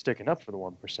not sticking up for the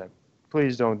 1%.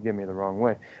 Please don't get me the wrong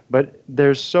way. But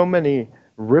there's so many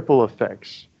ripple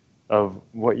effects of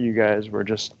what you guys were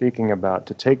just speaking about.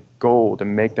 To take gold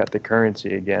and make that the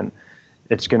currency again,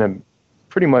 it's going to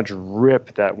pretty much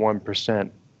rip that 1%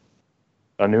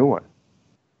 a new one.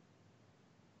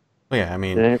 Well, yeah, I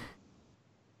mean,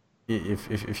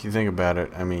 if you think about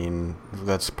it, I mean,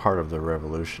 that's part of the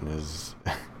revolution. Is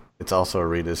it's also a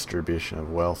redistribution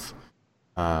of wealth.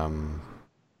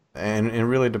 And it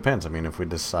really depends. I mean, if we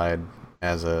decide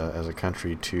as a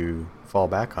country to fall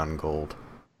back on gold,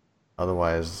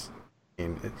 otherwise,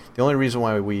 the only reason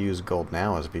why we use gold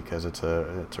now is because it's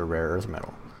a rare earth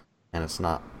metal, and it's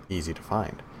not easy to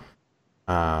find.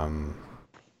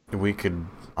 we could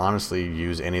honestly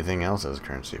use anything else as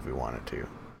currency if we wanted to.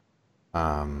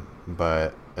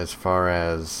 But as far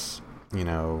as,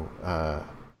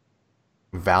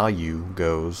 value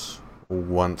goes,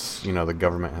 once, the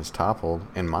government has toppled,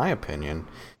 in my opinion,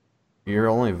 your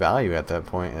only value at that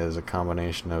point is a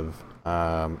combination of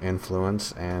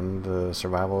influence and the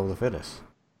survival of the fittest.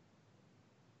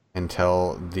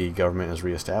 Until the government is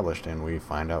reestablished and we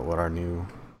find out what our new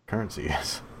currency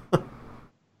is.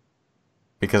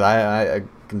 Because I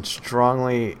can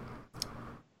strongly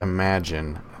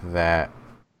imagine that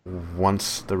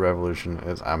once the revolution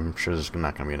is, I'm sure there's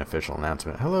not going to be an official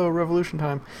announcement, hello, revolution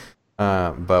time.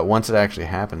 But once it actually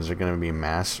happens, there's going to be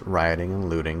mass rioting and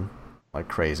looting like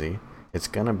crazy. It's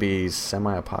going to be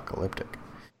semi-apocalyptic.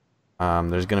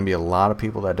 There's going to be a lot of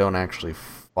people that don't actually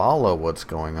follow what's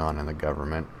going on in the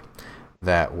government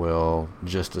that will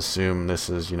just assume this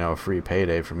is, a free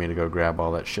payday for me to go grab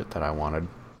all that shit that I wanted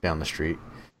down the street.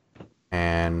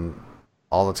 And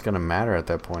all that's going to matter at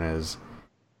that point is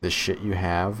the shit you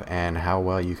have and how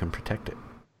well you can protect it.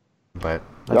 But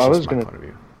that's just my point of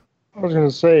view. I was going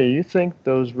to say, you think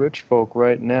those rich folk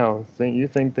right now, you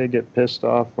think they get pissed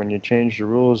off when you change the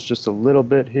rules just a little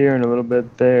bit here and a little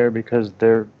bit there because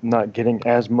they're not getting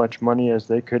as much money as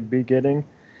they could be getting?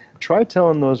 Try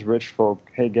telling those rich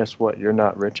folk, hey, guess what? You're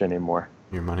not rich anymore.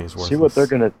 Your money's worthless. See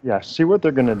what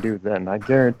they're gonna do then. I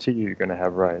guarantee you're gonna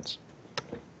have riots.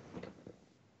 What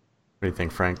do you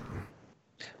think, Frank?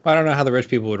 I don't know how the rich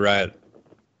people would riot.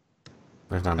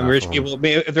 There's not enough rich people.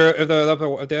 If they're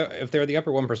the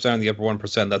upper 1% and the upper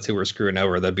 1%, that's who we're screwing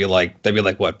over. That'd be like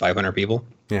what, 500 people?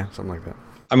 Yeah, something like that.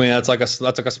 I mean, that's like a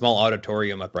small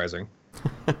auditorium uprising.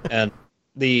 And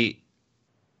the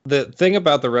thing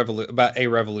about a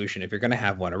revolution, if you're going to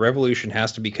have one, a revolution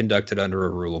has to be conducted under a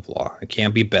rule of law. It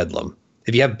can't be bedlam.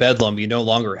 If you have bedlam, you're no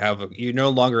longer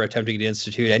attempting to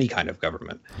institute any kind of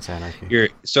government. It's anarchy.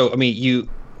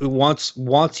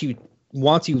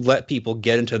 Once you let people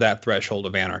get into that threshold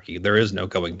of anarchy, there is no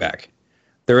going back.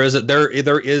 There is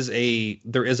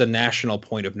a national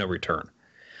point of no return.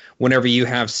 Whenever you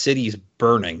have cities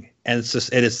burning, and it's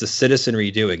the citizenry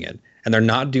doing it, and they're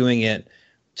not doing it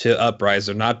to uprise,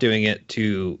 they're not doing it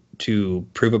to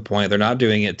prove a point, they're not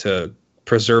doing it to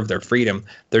preserve their freedom,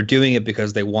 they're doing it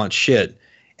because they want shit,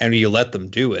 and you let them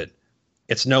do it.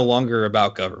 It's no longer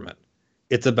about government.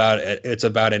 It's about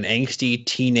an angsty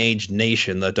teenage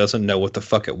nation that doesn't know what the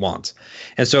fuck it wants.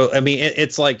 And so, I mean,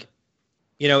 it's like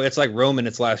Rome in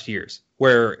its last years,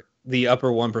 where the upper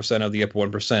 1% of the upper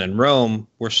 1% in Rome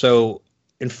were so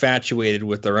infatuated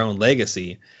with their own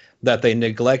legacy that they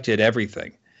neglected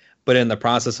everything. But in the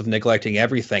process of neglecting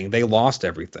everything, they lost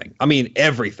everything. I mean,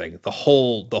 everything. The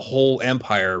whole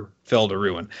empire fell to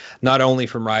ruin, not only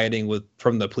from rioting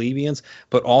from the plebeians,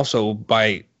 but also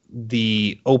by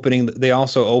they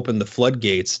also opened the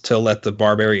floodgates to let the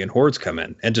barbarian hordes come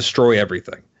in and destroy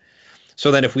everything. So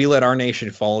then if we let our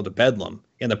nation follow the bedlam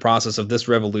in the process of this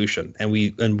revolution, and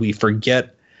we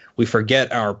forget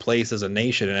our place as a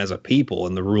nation and as a people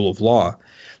in the rule of law,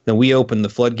 then we open the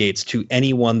floodgates to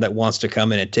anyone that wants to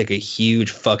come in and take a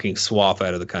huge fucking swath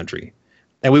out of the country.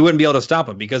 And we wouldn't be able to stop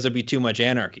them because there'd be too much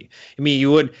anarchy. I mean,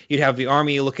 you'd have the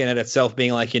army looking at itself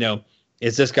being like,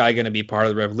 is this guy going to be part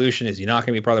of the revolution? Is he not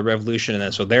going to be part of the revolution? And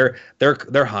then so they're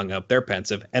hung up, they're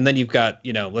pensive. And then you've got,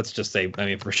 let's just say, I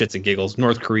mean, for shits and giggles,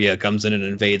 North Korea comes in and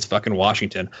invades fucking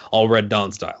Washington, all Red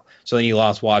Dawn style. So then you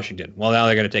lost Washington. Well, now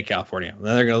they're going to take California.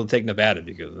 Then they're going to take Nevada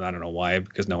because I don't know why,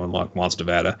 because no one wants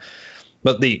Nevada.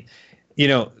 But there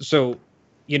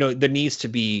needs to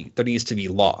be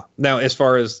law. Now, as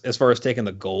far as taking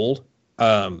the gold,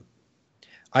 I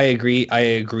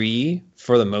agree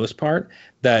for the most part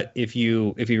that if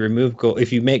you remove gold,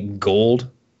 if you make gold,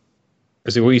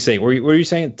 so what are you saying? What are you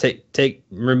saying?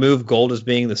 Remove gold as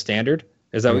being the standard?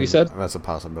 Is that what you said? That's a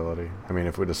possibility. I mean,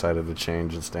 if we decided to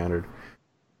change the standard.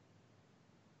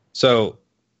 So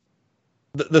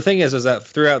the thing is that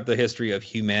throughout the history of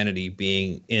humanity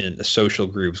being in social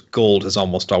groups, gold has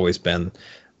almost always been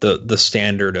the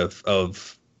standard of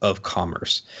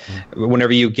commerce. Mm-hmm.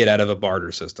 Whenever you get out of a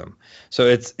barter system. So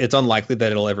it's unlikely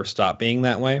that it'll ever stop being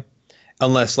that way,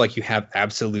 unless like you have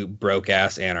absolute broke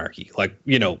ass anarchy, like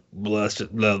the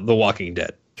Walking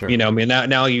Dead. Sure. I mean,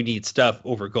 now you need stuff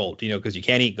over gold, because you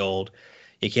can't eat gold,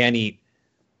 you can't eat.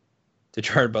 To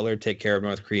Gerard Butler take care of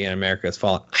North Korea and America has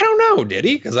fallen. I don't know, did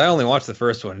he? Because I only watched the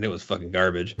first one and it was fucking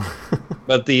garbage.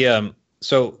 But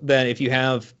so then if you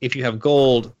have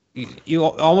gold, you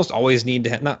almost always need to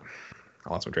have not. I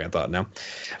lost my train of thought now.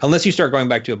 Unless you start going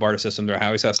back to a barter system, there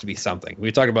always has to be something. We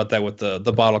talked about that with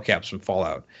the bottle caps from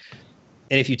Fallout.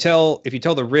 And if you tell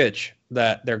the rich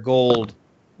that their gold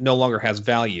no longer has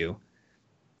value,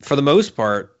 for the most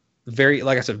part,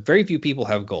 like I said, very few people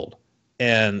have gold.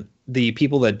 And the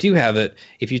people that do have it,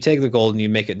 if you take the gold and you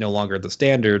make it no longer the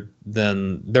standard,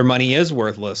 then their money is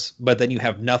worthless, but then you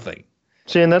have nothing.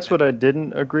 See, and that's what I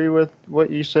didn't agree with what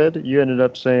you said. You ended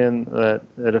up saying that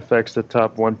it affects the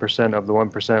top 1% of the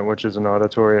 1%, which is an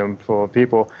auditorium full of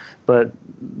people. But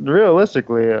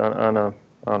realistically, on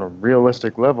a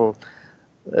realistic level,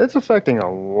 it's affecting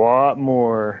a lot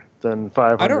more than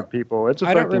 500 people. It's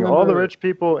affecting all the rich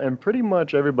people and pretty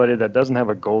much everybody that doesn't have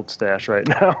a gold stash right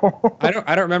now. I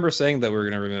don't remember saying that we were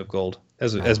going to remove gold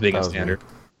as being a standard.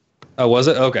 Oh, was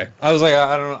it? Okay. I was like,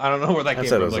 I don't know where that came from. I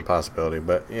said it was a possibility,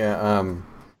 but yeah,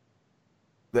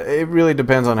 it really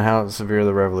depends on how severe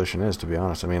the revolution is, to be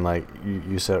honest. I mean, like,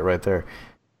 you said it right there.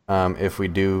 If we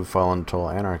do fall into total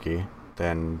anarchy,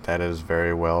 then that is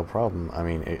very well a problem. I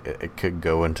mean, it could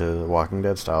go into the Walking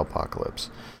Dead style apocalypse.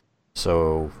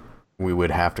 So we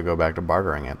would have to go back to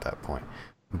bartering at that point.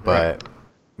 But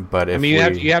if you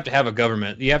have to have a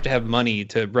government. You have to have money you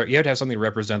have to have something to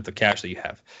represent the cash that you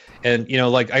have. And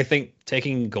like, I think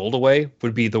taking gold away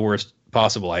would be the worst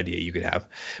possible idea you could have,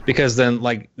 because then,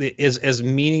 like, as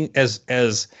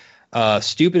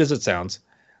stupid as it sounds,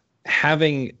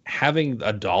 having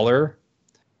a dollar,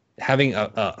 having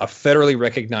a federally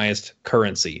recognized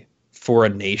currency for a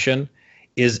nation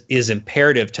is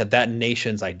imperative to that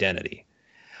nation's identity,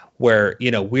 where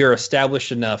we are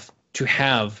established enough to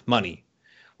have money.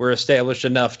 We're established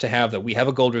enough to have that we have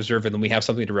a gold reserve, and then we have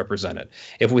something to represent it.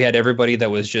 If we had everybody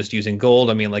that was just using gold,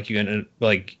 I mean,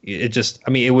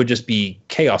 it would just be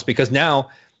chaos, because now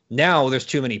there's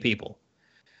too many people.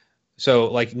 So,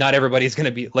 like, not everybody's going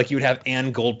to be like, you would have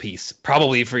an gold piece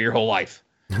probably for your whole life.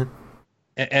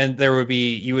 And there would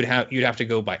be, you'd have to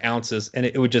go by ounces, and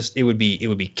it would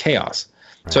be chaos.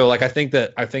 Right. So, like, I think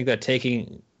that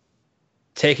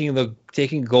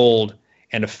taking gold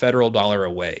and a federal dollar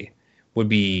away would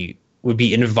be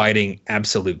inviting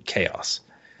absolute chaos.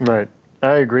 Right.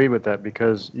 I agree with that,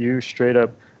 because you straight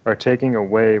up are taking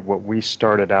away what we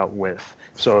started out with.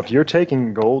 So if you're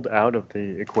taking gold out of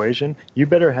the equation, you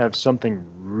better have something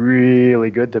really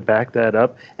good to back that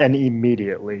up, and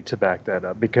immediately to back that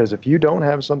up. Because if you don't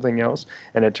have something else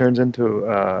and it turns into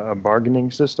a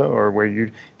bargaining system, or where you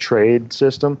trade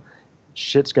system,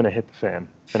 shit's going to hit the fan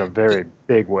in a very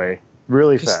big way.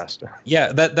 Really fast.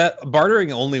 Yeah, that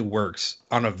bartering only works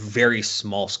on a very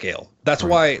small scale. That's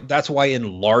why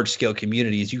in large scale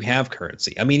communities you have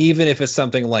currency. I mean, even if it's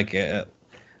something like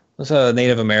what's a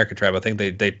Native American tribe? I think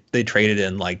they traded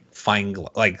in like fine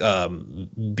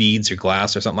beads or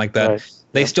glass or something like that. Right.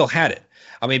 They still had it.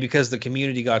 I mean, because the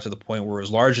community got to the point where it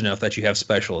was large enough that you have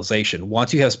specialization.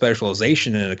 Once you have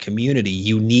specialization in a community,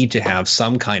 you need to have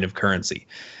some kind of currency.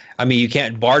 I mean, you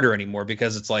can't barter anymore,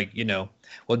 because it's like,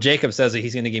 well, Jacob says that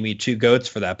he's going to give me 2 goats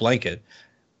for that blanket.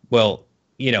 Well,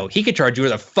 he could charge you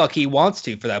whatever the fuck he wants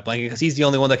to for that blanket, because he's the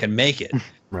only one that can make it.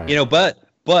 Right.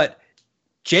 But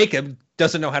Jacob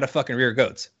doesn't know how to fucking rear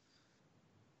goats.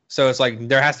 So it's like,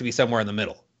 there has to be somewhere in the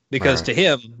middle, because to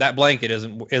him, that blanket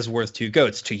is worth 2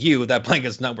 goats. To you, that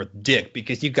blanket's not worth dick,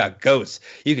 because you got goats.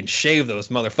 You can shave those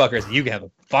motherfuckers, and you can have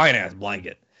a fine ass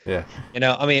blanket. Yeah.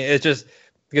 I mean, it's just,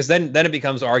 because then it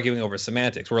becomes arguing over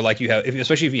semantics, where, like,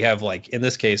 especially if you have, like, in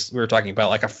this case, we were talking about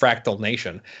like a fractal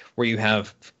nation, where you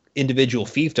have individual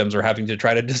fiefdoms are having to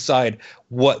try to decide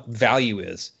what value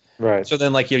is. Right. So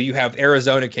then, like, you have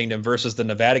Arizona Kingdom versus the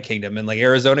Nevada Kingdom, and like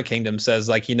Arizona Kingdom says,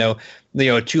 like,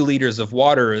 2 liters of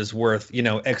water is worth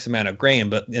X amount of grain,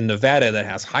 but in Nevada, that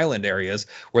has highland areas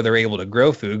where they're able to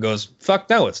grow food, goes, fuck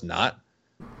no, it's not.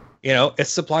 It's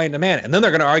supply and demand. And then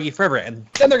they're going to argue forever. And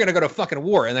then they're going to go to fucking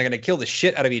war. And they're going to kill the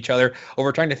shit out of each other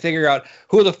over trying to figure out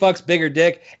who the fuck's bigger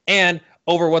dick, and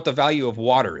over what the value of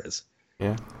water is.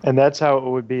 Yeah. And that's how it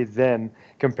would be then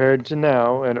compared to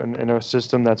now, in a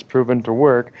system that's proven to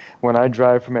work. When I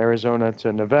drive from Arizona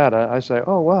to Nevada, I say,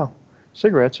 oh, wow,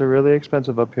 cigarettes are really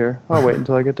expensive up here. I'll wait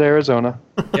until I get to Arizona.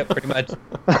 Yep, pretty much.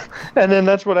 And then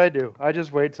that's what I do. I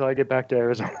just wait till I get back to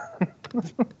Arizona.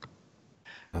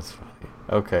 That's funny.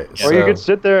 Okay. Or you could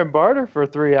sit there and barter for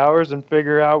 3 hours and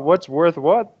figure out what's worth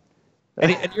what.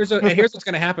 And here's what's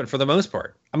going to happen for the most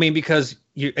part. I mean, because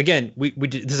this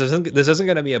isn't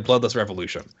going to be a bloodless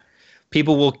revolution.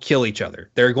 People will kill each other.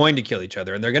 They're going to kill each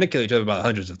other, and they're going to kill each other by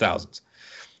hundreds of thousands.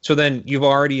 So then you've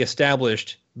already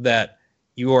established that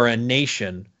you are a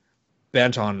nation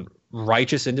bent on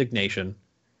righteous indignation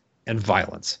and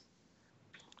violence.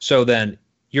 So then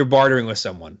you're bartering with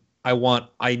someone.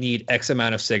 I need X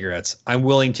amount of cigarettes. I'm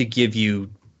willing to give you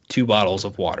 2 bottles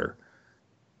of water,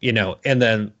 and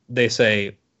then they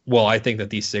say, well, I think that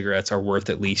these cigarettes are worth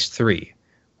at least 3.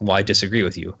 Well, I disagree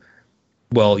with you.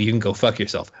 Well, you can go fuck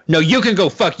yourself. No, you can go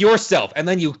fuck yourself, and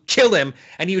then you kill him,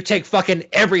 and you take fucking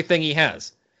everything he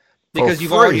has, because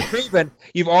you've already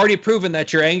proven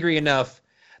that you're angry enough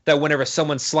that whenever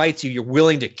someone slights you, you're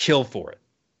willing to kill for it.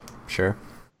 Sure.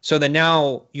 So then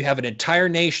now you have an entire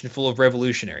nation full of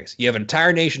revolutionaries. You have an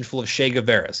entire nation full of Che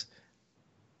Guevaras.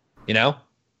 You know?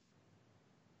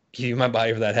 Give you my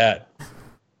body for that hat.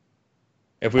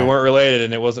 If we weren't related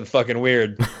and it wasn't fucking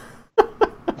weird.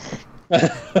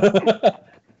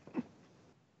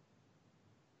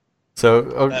 So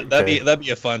okay. That'd be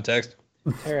a fun text.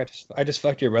 Hey, I just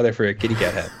fucked your brother for a kitty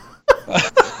cat hat.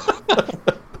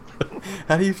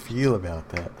 How do you feel about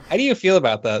that? How do you feel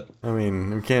about that? I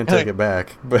mean, we can't take it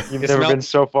back, but You've never been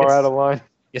so far out of line.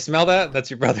 You smell that? That's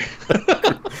your brother.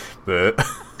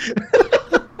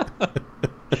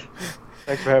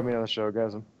 Thanks for having me on the show,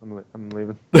 guys. I'm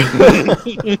leaving.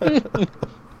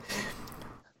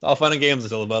 It's all fun and games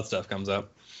until the butt stuff comes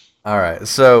up. All right,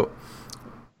 so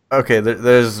okay,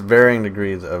 there's varying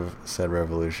degrees of said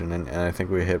revolution, and I think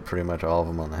we hit pretty much all of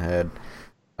them on the head.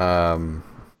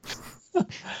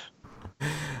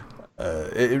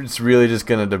 It's really just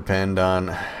gonna depend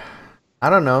on, I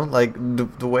don't know, like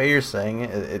the way you're saying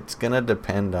it, it's gonna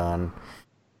depend on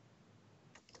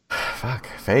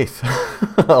faith.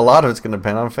 A lot of it's gonna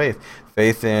depend on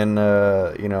faith in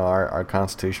our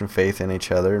Constitution, faith in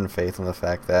each other, and faith in the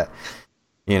fact that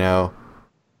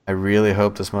I really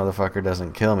hope this motherfucker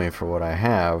doesn't kill me for what I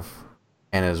have,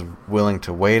 and is willing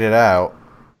to wait it out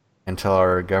until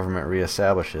our government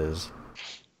reestablishes,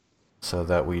 so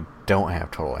that we don't have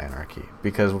total anarchy.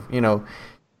 Because,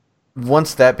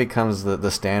 once that becomes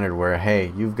the standard where,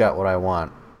 hey, you've got what I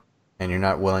want, and you're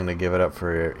not willing to give it up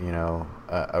for,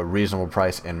 a reasonable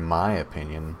price, in my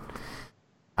opinion,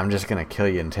 I'm just going to kill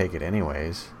you and take it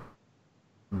anyways.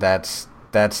 That's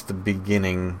the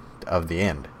beginning of the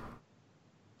end.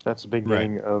 That's the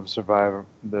beginning of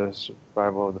the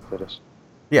survival of the fittest.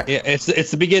 Yeah,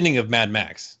 it's the beginning of Mad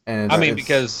Max. And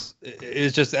because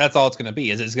it's just, that's all it's going to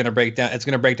be. It's going to break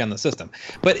down the system.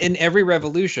 But in every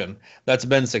revolution that's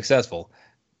been successful,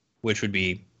 which would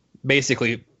be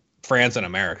basically France and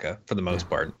America for the most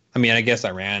part. I mean, I guess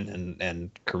Iran and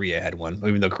Korea had one,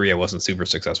 even though Korea wasn't super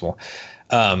successful.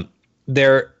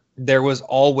 There was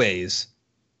always,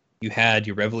 you had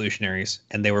your revolutionaries,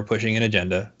 and they were pushing an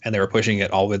agenda, and they were pushing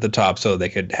it all the way to the top so they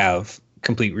could have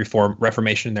complete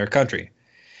reformation in their country.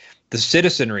 The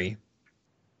citizenry,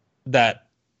 that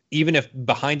even if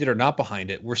behind it or not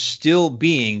behind it, were still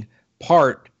being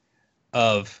part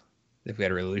of. If we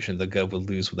had a revolution, the Gov would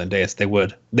lose within days. They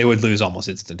would lose almost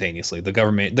instantaneously. The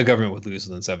government would lose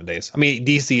within 7 days. I mean,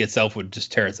 DC itself would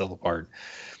just tear itself apart.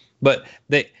 But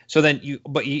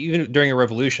even during a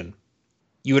revolution,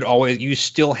 you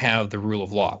still have the rule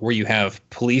of law, where you have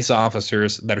police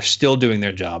officers that are still doing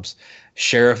their jobs,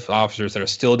 sheriff officers that are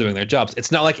still doing their jobs.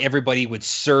 It's not like everybody would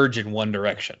surge in one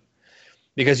direction,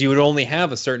 because you would only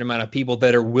have a certain amount of people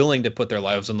that are willing to put their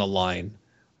lives on the line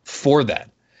for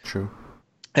that. True.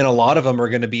 And a lot of them are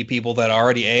going to be people that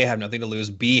already, A, have nothing to lose,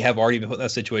 B, have already been put in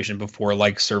that situation before,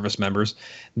 like service members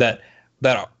that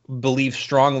believe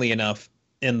strongly enough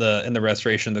in the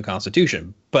restoration of the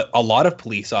Constitution. But a lot of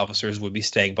police officers would be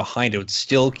staying behind it, would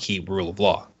still keep rule of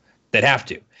law. They'd have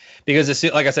to. Because,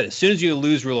 like I said, as soon as you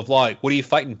lose rule of law, what are you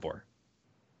fighting for?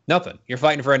 Nothing. You're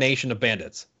fighting for a nation of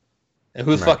bandits. And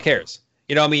who the fuck cares?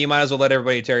 You know what I mean? You might as well let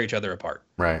everybody tear each other apart.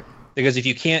 Right. Because if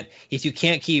you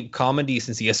can't keep common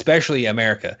decency, especially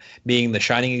America, being the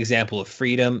shining example of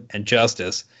freedom and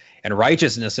justice and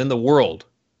righteousness in the world,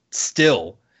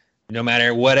 still, no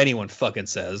matter what anyone fucking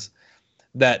says,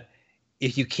 that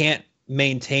if you can't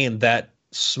maintain that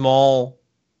small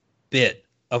bit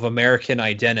of American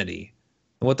identity,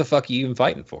 what the fuck are you even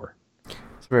fighting for?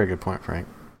 That's a very good point, Frank.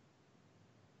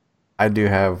 I do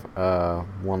have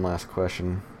one last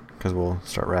question, because we'll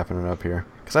start wrapping it up here.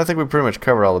 Because I think we pretty much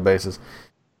covered all the bases.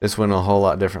 This went a whole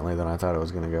lot differently than I thought it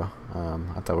was going to go.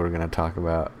 I thought we were going to talk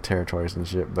about territories and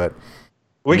shit, but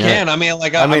we can. I mean,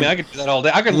 I could do that all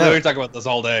day. I could literally talk about this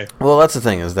all day. Well, that's the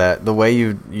thing, is that the way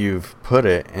you've put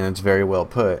it, and it's very well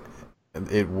put,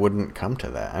 it wouldn't come to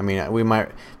that. I mean, we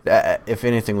might, if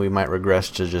anything, we might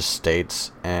regress to just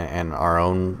states and our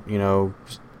own,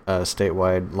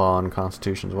 statewide law and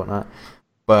constitutions and whatnot.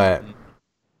 But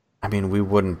I mean, we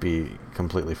wouldn't be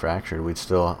completely fractured. We'd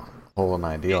still hold an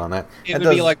ideal on that. It would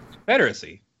be like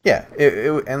Confederacy. Yeah,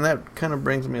 and that kind of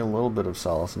brings me a little bit of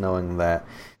solace, knowing that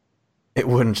it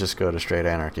wouldn't just go to straight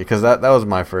anarchy. Because that was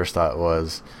my first thought,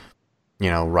 was,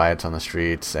 riots on the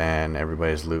streets and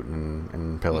everybody's looting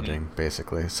and pillaging,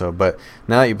 basically. So, but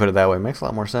now that you put it that way, it makes a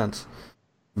lot more sense.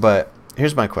 But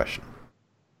here's my question.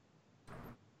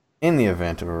 in the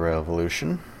event of a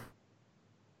revolution,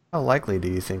 how likely do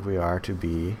you think we are to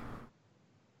be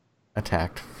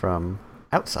attacked from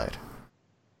outside?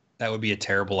 That would be a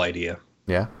terrible idea.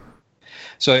 Yeah.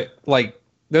 So, like,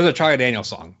 there's a Charlie Daniels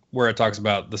song where it talks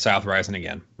about the South rising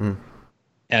again. Mm.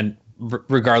 And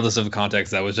regardless of the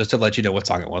context, that was just to let you know what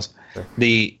song it was. Sure.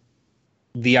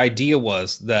 The idea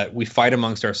was that we fight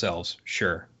amongst ourselves,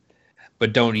 sure,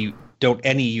 but don't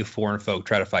any of you foreign folk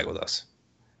try to fight with us.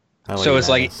 So it's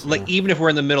like even if we're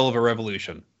in the middle of a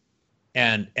revolution,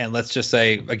 and let's just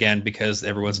say again, because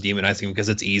everyone's demonizing them because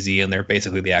it's easy and they're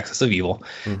basically the axis of evil,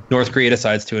 North Korea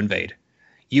decides to invade.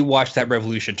 You watch that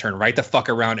revolution turn right the fuck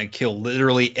around and kill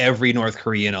literally every North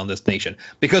Korean on this nation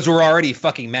because we're already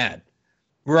fucking mad.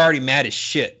 We're already mad as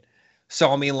shit.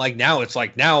 So I mean, like now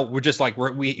we're just like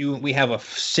we have a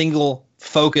single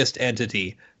focused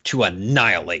entity to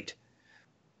annihilate,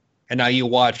 and now you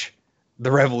watch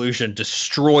the revolution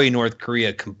destroy North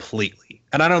Korea completely.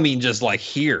 And I don't mean just like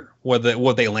here what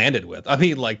they landed with. I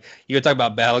mean like you talk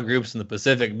about battle groups in the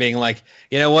Pacific being like,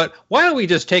 you know what? Why don't we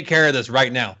just take care of this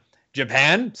right now?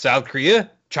 Japan, South Korea,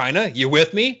 China, you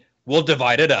with me? We'll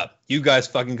divide it up. You guys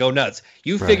fucking go nuts.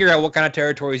 You figure out what kind of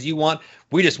territories you want.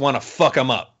 We just want to fuck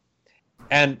them up.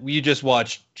 And you just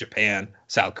watch Japan,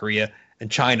 South Korea, and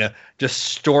China just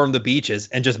storm the beaches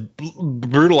and just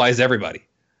brutalize everybody.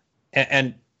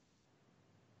 And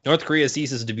North Korea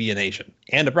ceases to be a nation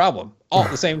and a problem all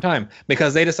at the same time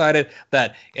because they decided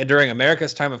that during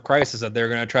America's time of crisis that they're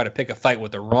going to try to pick a fight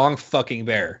with the wrong fucking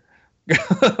bear.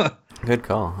 Good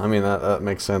call. I mean, that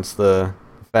makes sense. The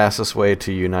fastest way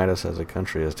to unite us as a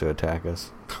country is to attack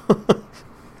us.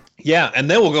 Yeah, and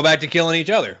then we'll go back to killing each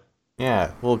other.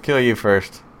 Yeah, we'll kill you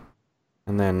first,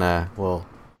 and then we'll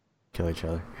kill each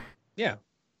other. Yeah.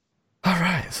 All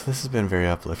right, so this has been very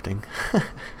uplifting. Do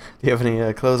you have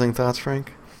any closing thoughts,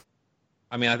 Frank?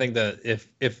 I mean, I think that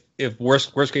if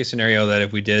worst case scenario that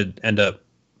if we did end up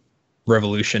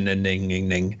revolution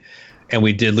ending and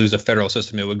we did lose a federal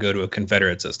system, it would go to a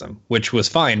confederate system, which was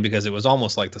fine because it was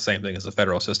almost like the same thing as a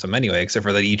federal system anyway, except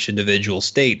for that each individual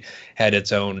state had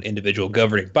its own individual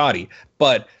governing body.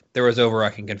 But there was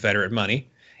overarching Confederate money,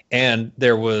 and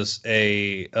there was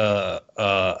a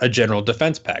general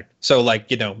defense pact. So,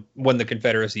 like, you know, when the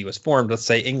Confederacy was formed, let's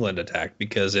say England attacked,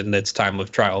 because in its time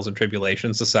of trials and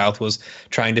tribulations, the South was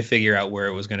trying to figure out where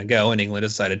it was going to go, and England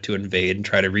decided to invade and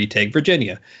try to retake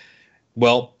Virginia.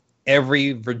 Well,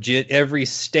 every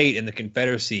state in the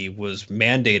Confederacy was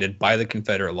mandated by the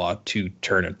Confederate law to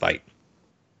turn and fight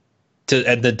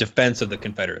at the defense of the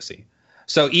Confederacy.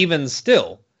 So even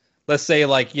still, let's say,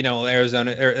 like, you know,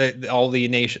 Arizona, or all the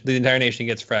entire nation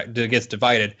gets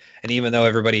divided, and even though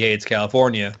everybody hates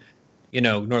California, you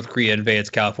know, North Korea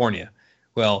invades California.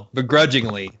 Well,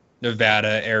 begrudgingly,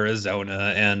 Nevada,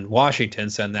 Arizona, and Washington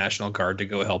send National Guard to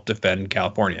go help defend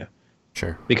California.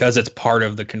 Sure. Because it's part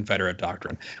of the Confederate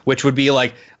doctrine, which would be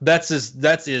like that's as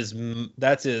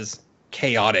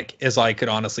chaotic as I could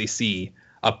honestly see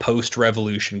a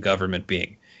post-revolution government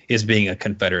being a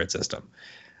Confederate system.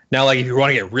 Now, like, if you want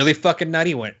to get really fucking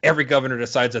nutty, when every governor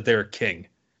decides that they're a king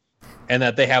and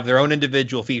that they have their own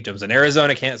individual fiefdoms, and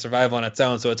Arizona can't survive on its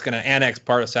own, so it's going to annex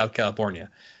part of South California.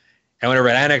 And whenever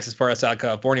it annexes part of South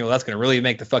California, well, that's going to really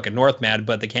make the fucking North mad,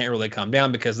 but they can't really calm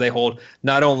down because they hold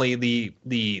not only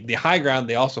the high ground,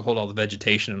 they also hold all the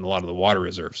vegetation and a lot of the water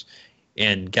reserves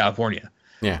in California.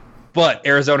 Yeah. But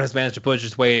Arizona has managed to push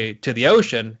its way to the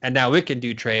ocean, and now it can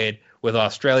do trade with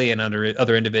Australia and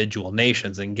other individual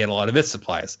nations and get a lot of its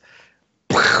supplies.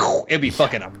 It'd be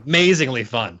fucking amazingly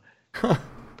fun.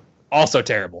 Also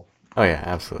terrible. Oh, yeah,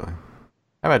 absolutely.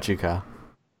 How about you, Kyle?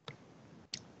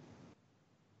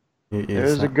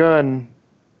 There's a gun.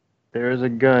 There is a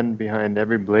gun behind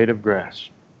every blade of grass.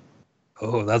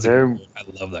 Oh, that's a good quote.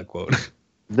 I love that quote.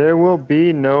 There will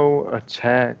be no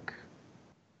attack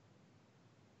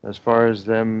as far as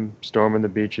them storming the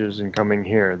beaches and coming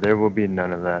here. There will be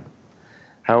none of that.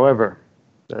 However,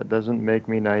 that doesn't make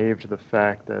me naive to the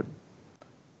fact that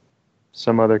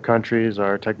some other countries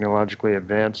are technologically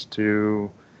advanced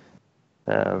to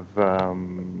have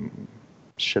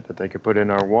shit that they could put in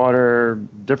our water,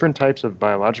 different types of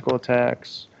biological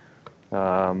attacks.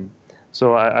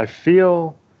 So I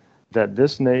feel that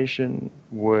this nation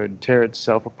would tear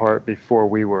itself apart before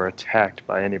we were attacked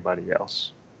by anybody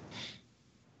else.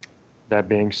 That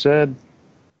being said,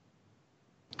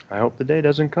 I hope the day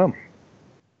doesn't come.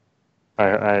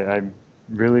 I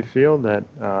really feel that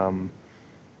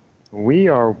we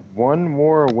are one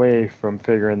war away from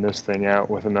figuring this thing out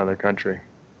with another country.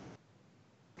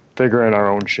 Figuring our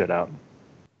own shit out.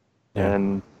 Yeah.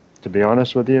 And to be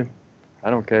honest with you, I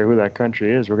don't care who that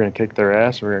country is. We're going to kick their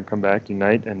ass. We're going to come back,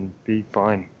 unite, and be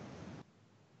fine.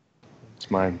 It's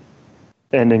my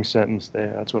ending sentence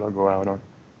there. That's what I'll go out on.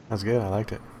 That's good. I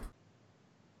liked it.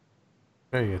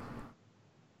 Very good.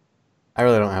 I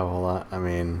really don't have a whole lot. I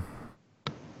mean,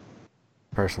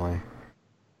 personally,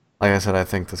 like I said, I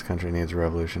think this country needs a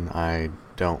revolution. I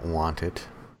don't want it.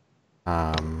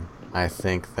 I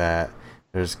think that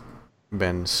there's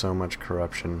been so much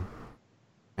corruption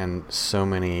and so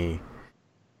many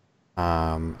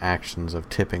actions of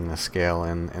tipping the scale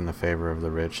in the favor of the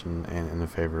rich and in the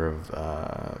favor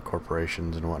of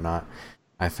corporations and whatnot.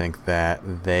 I think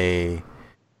that they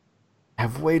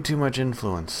have way too much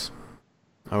influence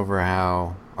over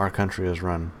how our country is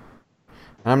run.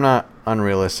 And I'm not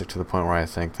unrealistic to the point where I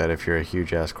think that if you're a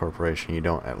huge ass corporation, you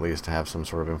don't at least have some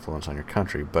sort of influence on your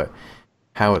country. But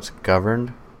how it's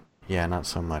governed, yeah, not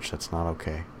so much. That's not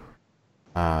okay.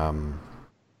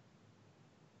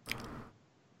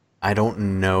 I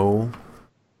don't know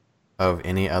of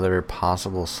any other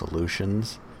possible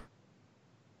solutions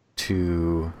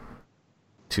to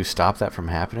stop that from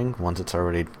happening once it's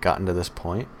already gotten to this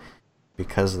point,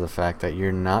 because of the fact that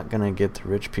you're not going to get the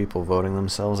rich people voting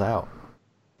themselves out.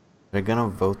 They're going to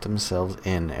vote themselves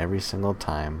in every single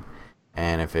time,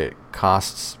 and if it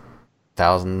costs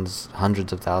thousands,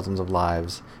 hundreds of thousands of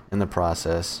lives in the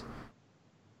process,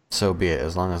 so be it,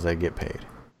 as long as they get paid.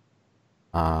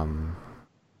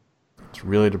 It's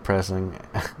really depressing,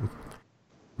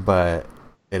 but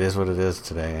it is what it is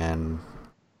today, and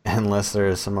unless there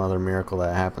is some other miracle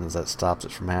that happens that stops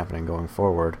it from happening going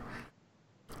forward,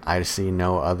 I see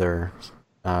no other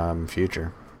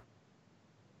future.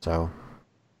 So,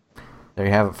 there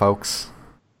you have it, folks.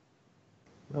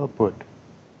 Well put.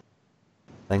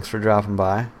 Thanks for dropping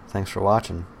by. Thanks for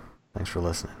watching. Thanks for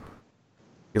listening.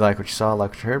 If you like what you saw, like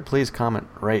what you heard, please comment,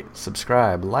 rate,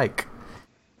 subscribe, like,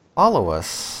 follow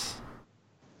us.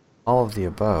 All of the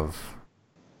above.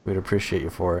 We'd appreciate you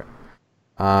for it.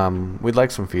 We'd like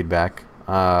some feedback.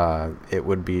 It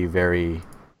would be very,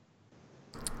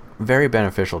 very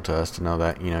beneficial to us to know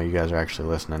that, you guys are actually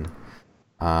listening.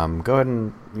 Go ahead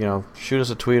and, shoot us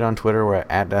a tweet on Twitter. We're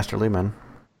at DastardlyMen.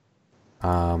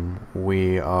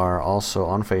 We are also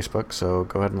on Facebook, so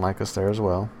go ahead and like us there as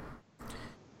well.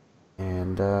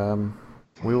 And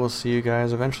we will see you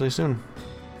guys eventually soon.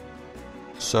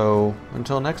 So,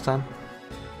 until next time,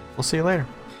 we'll see you later.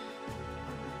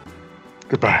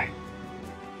 Goodbye.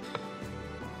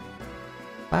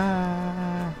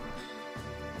 Bye.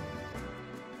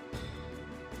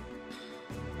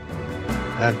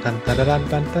 Dun, dun, dun, dun,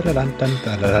 dun, dun, dun, dun,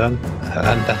 dun, dun,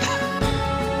 dun, dun.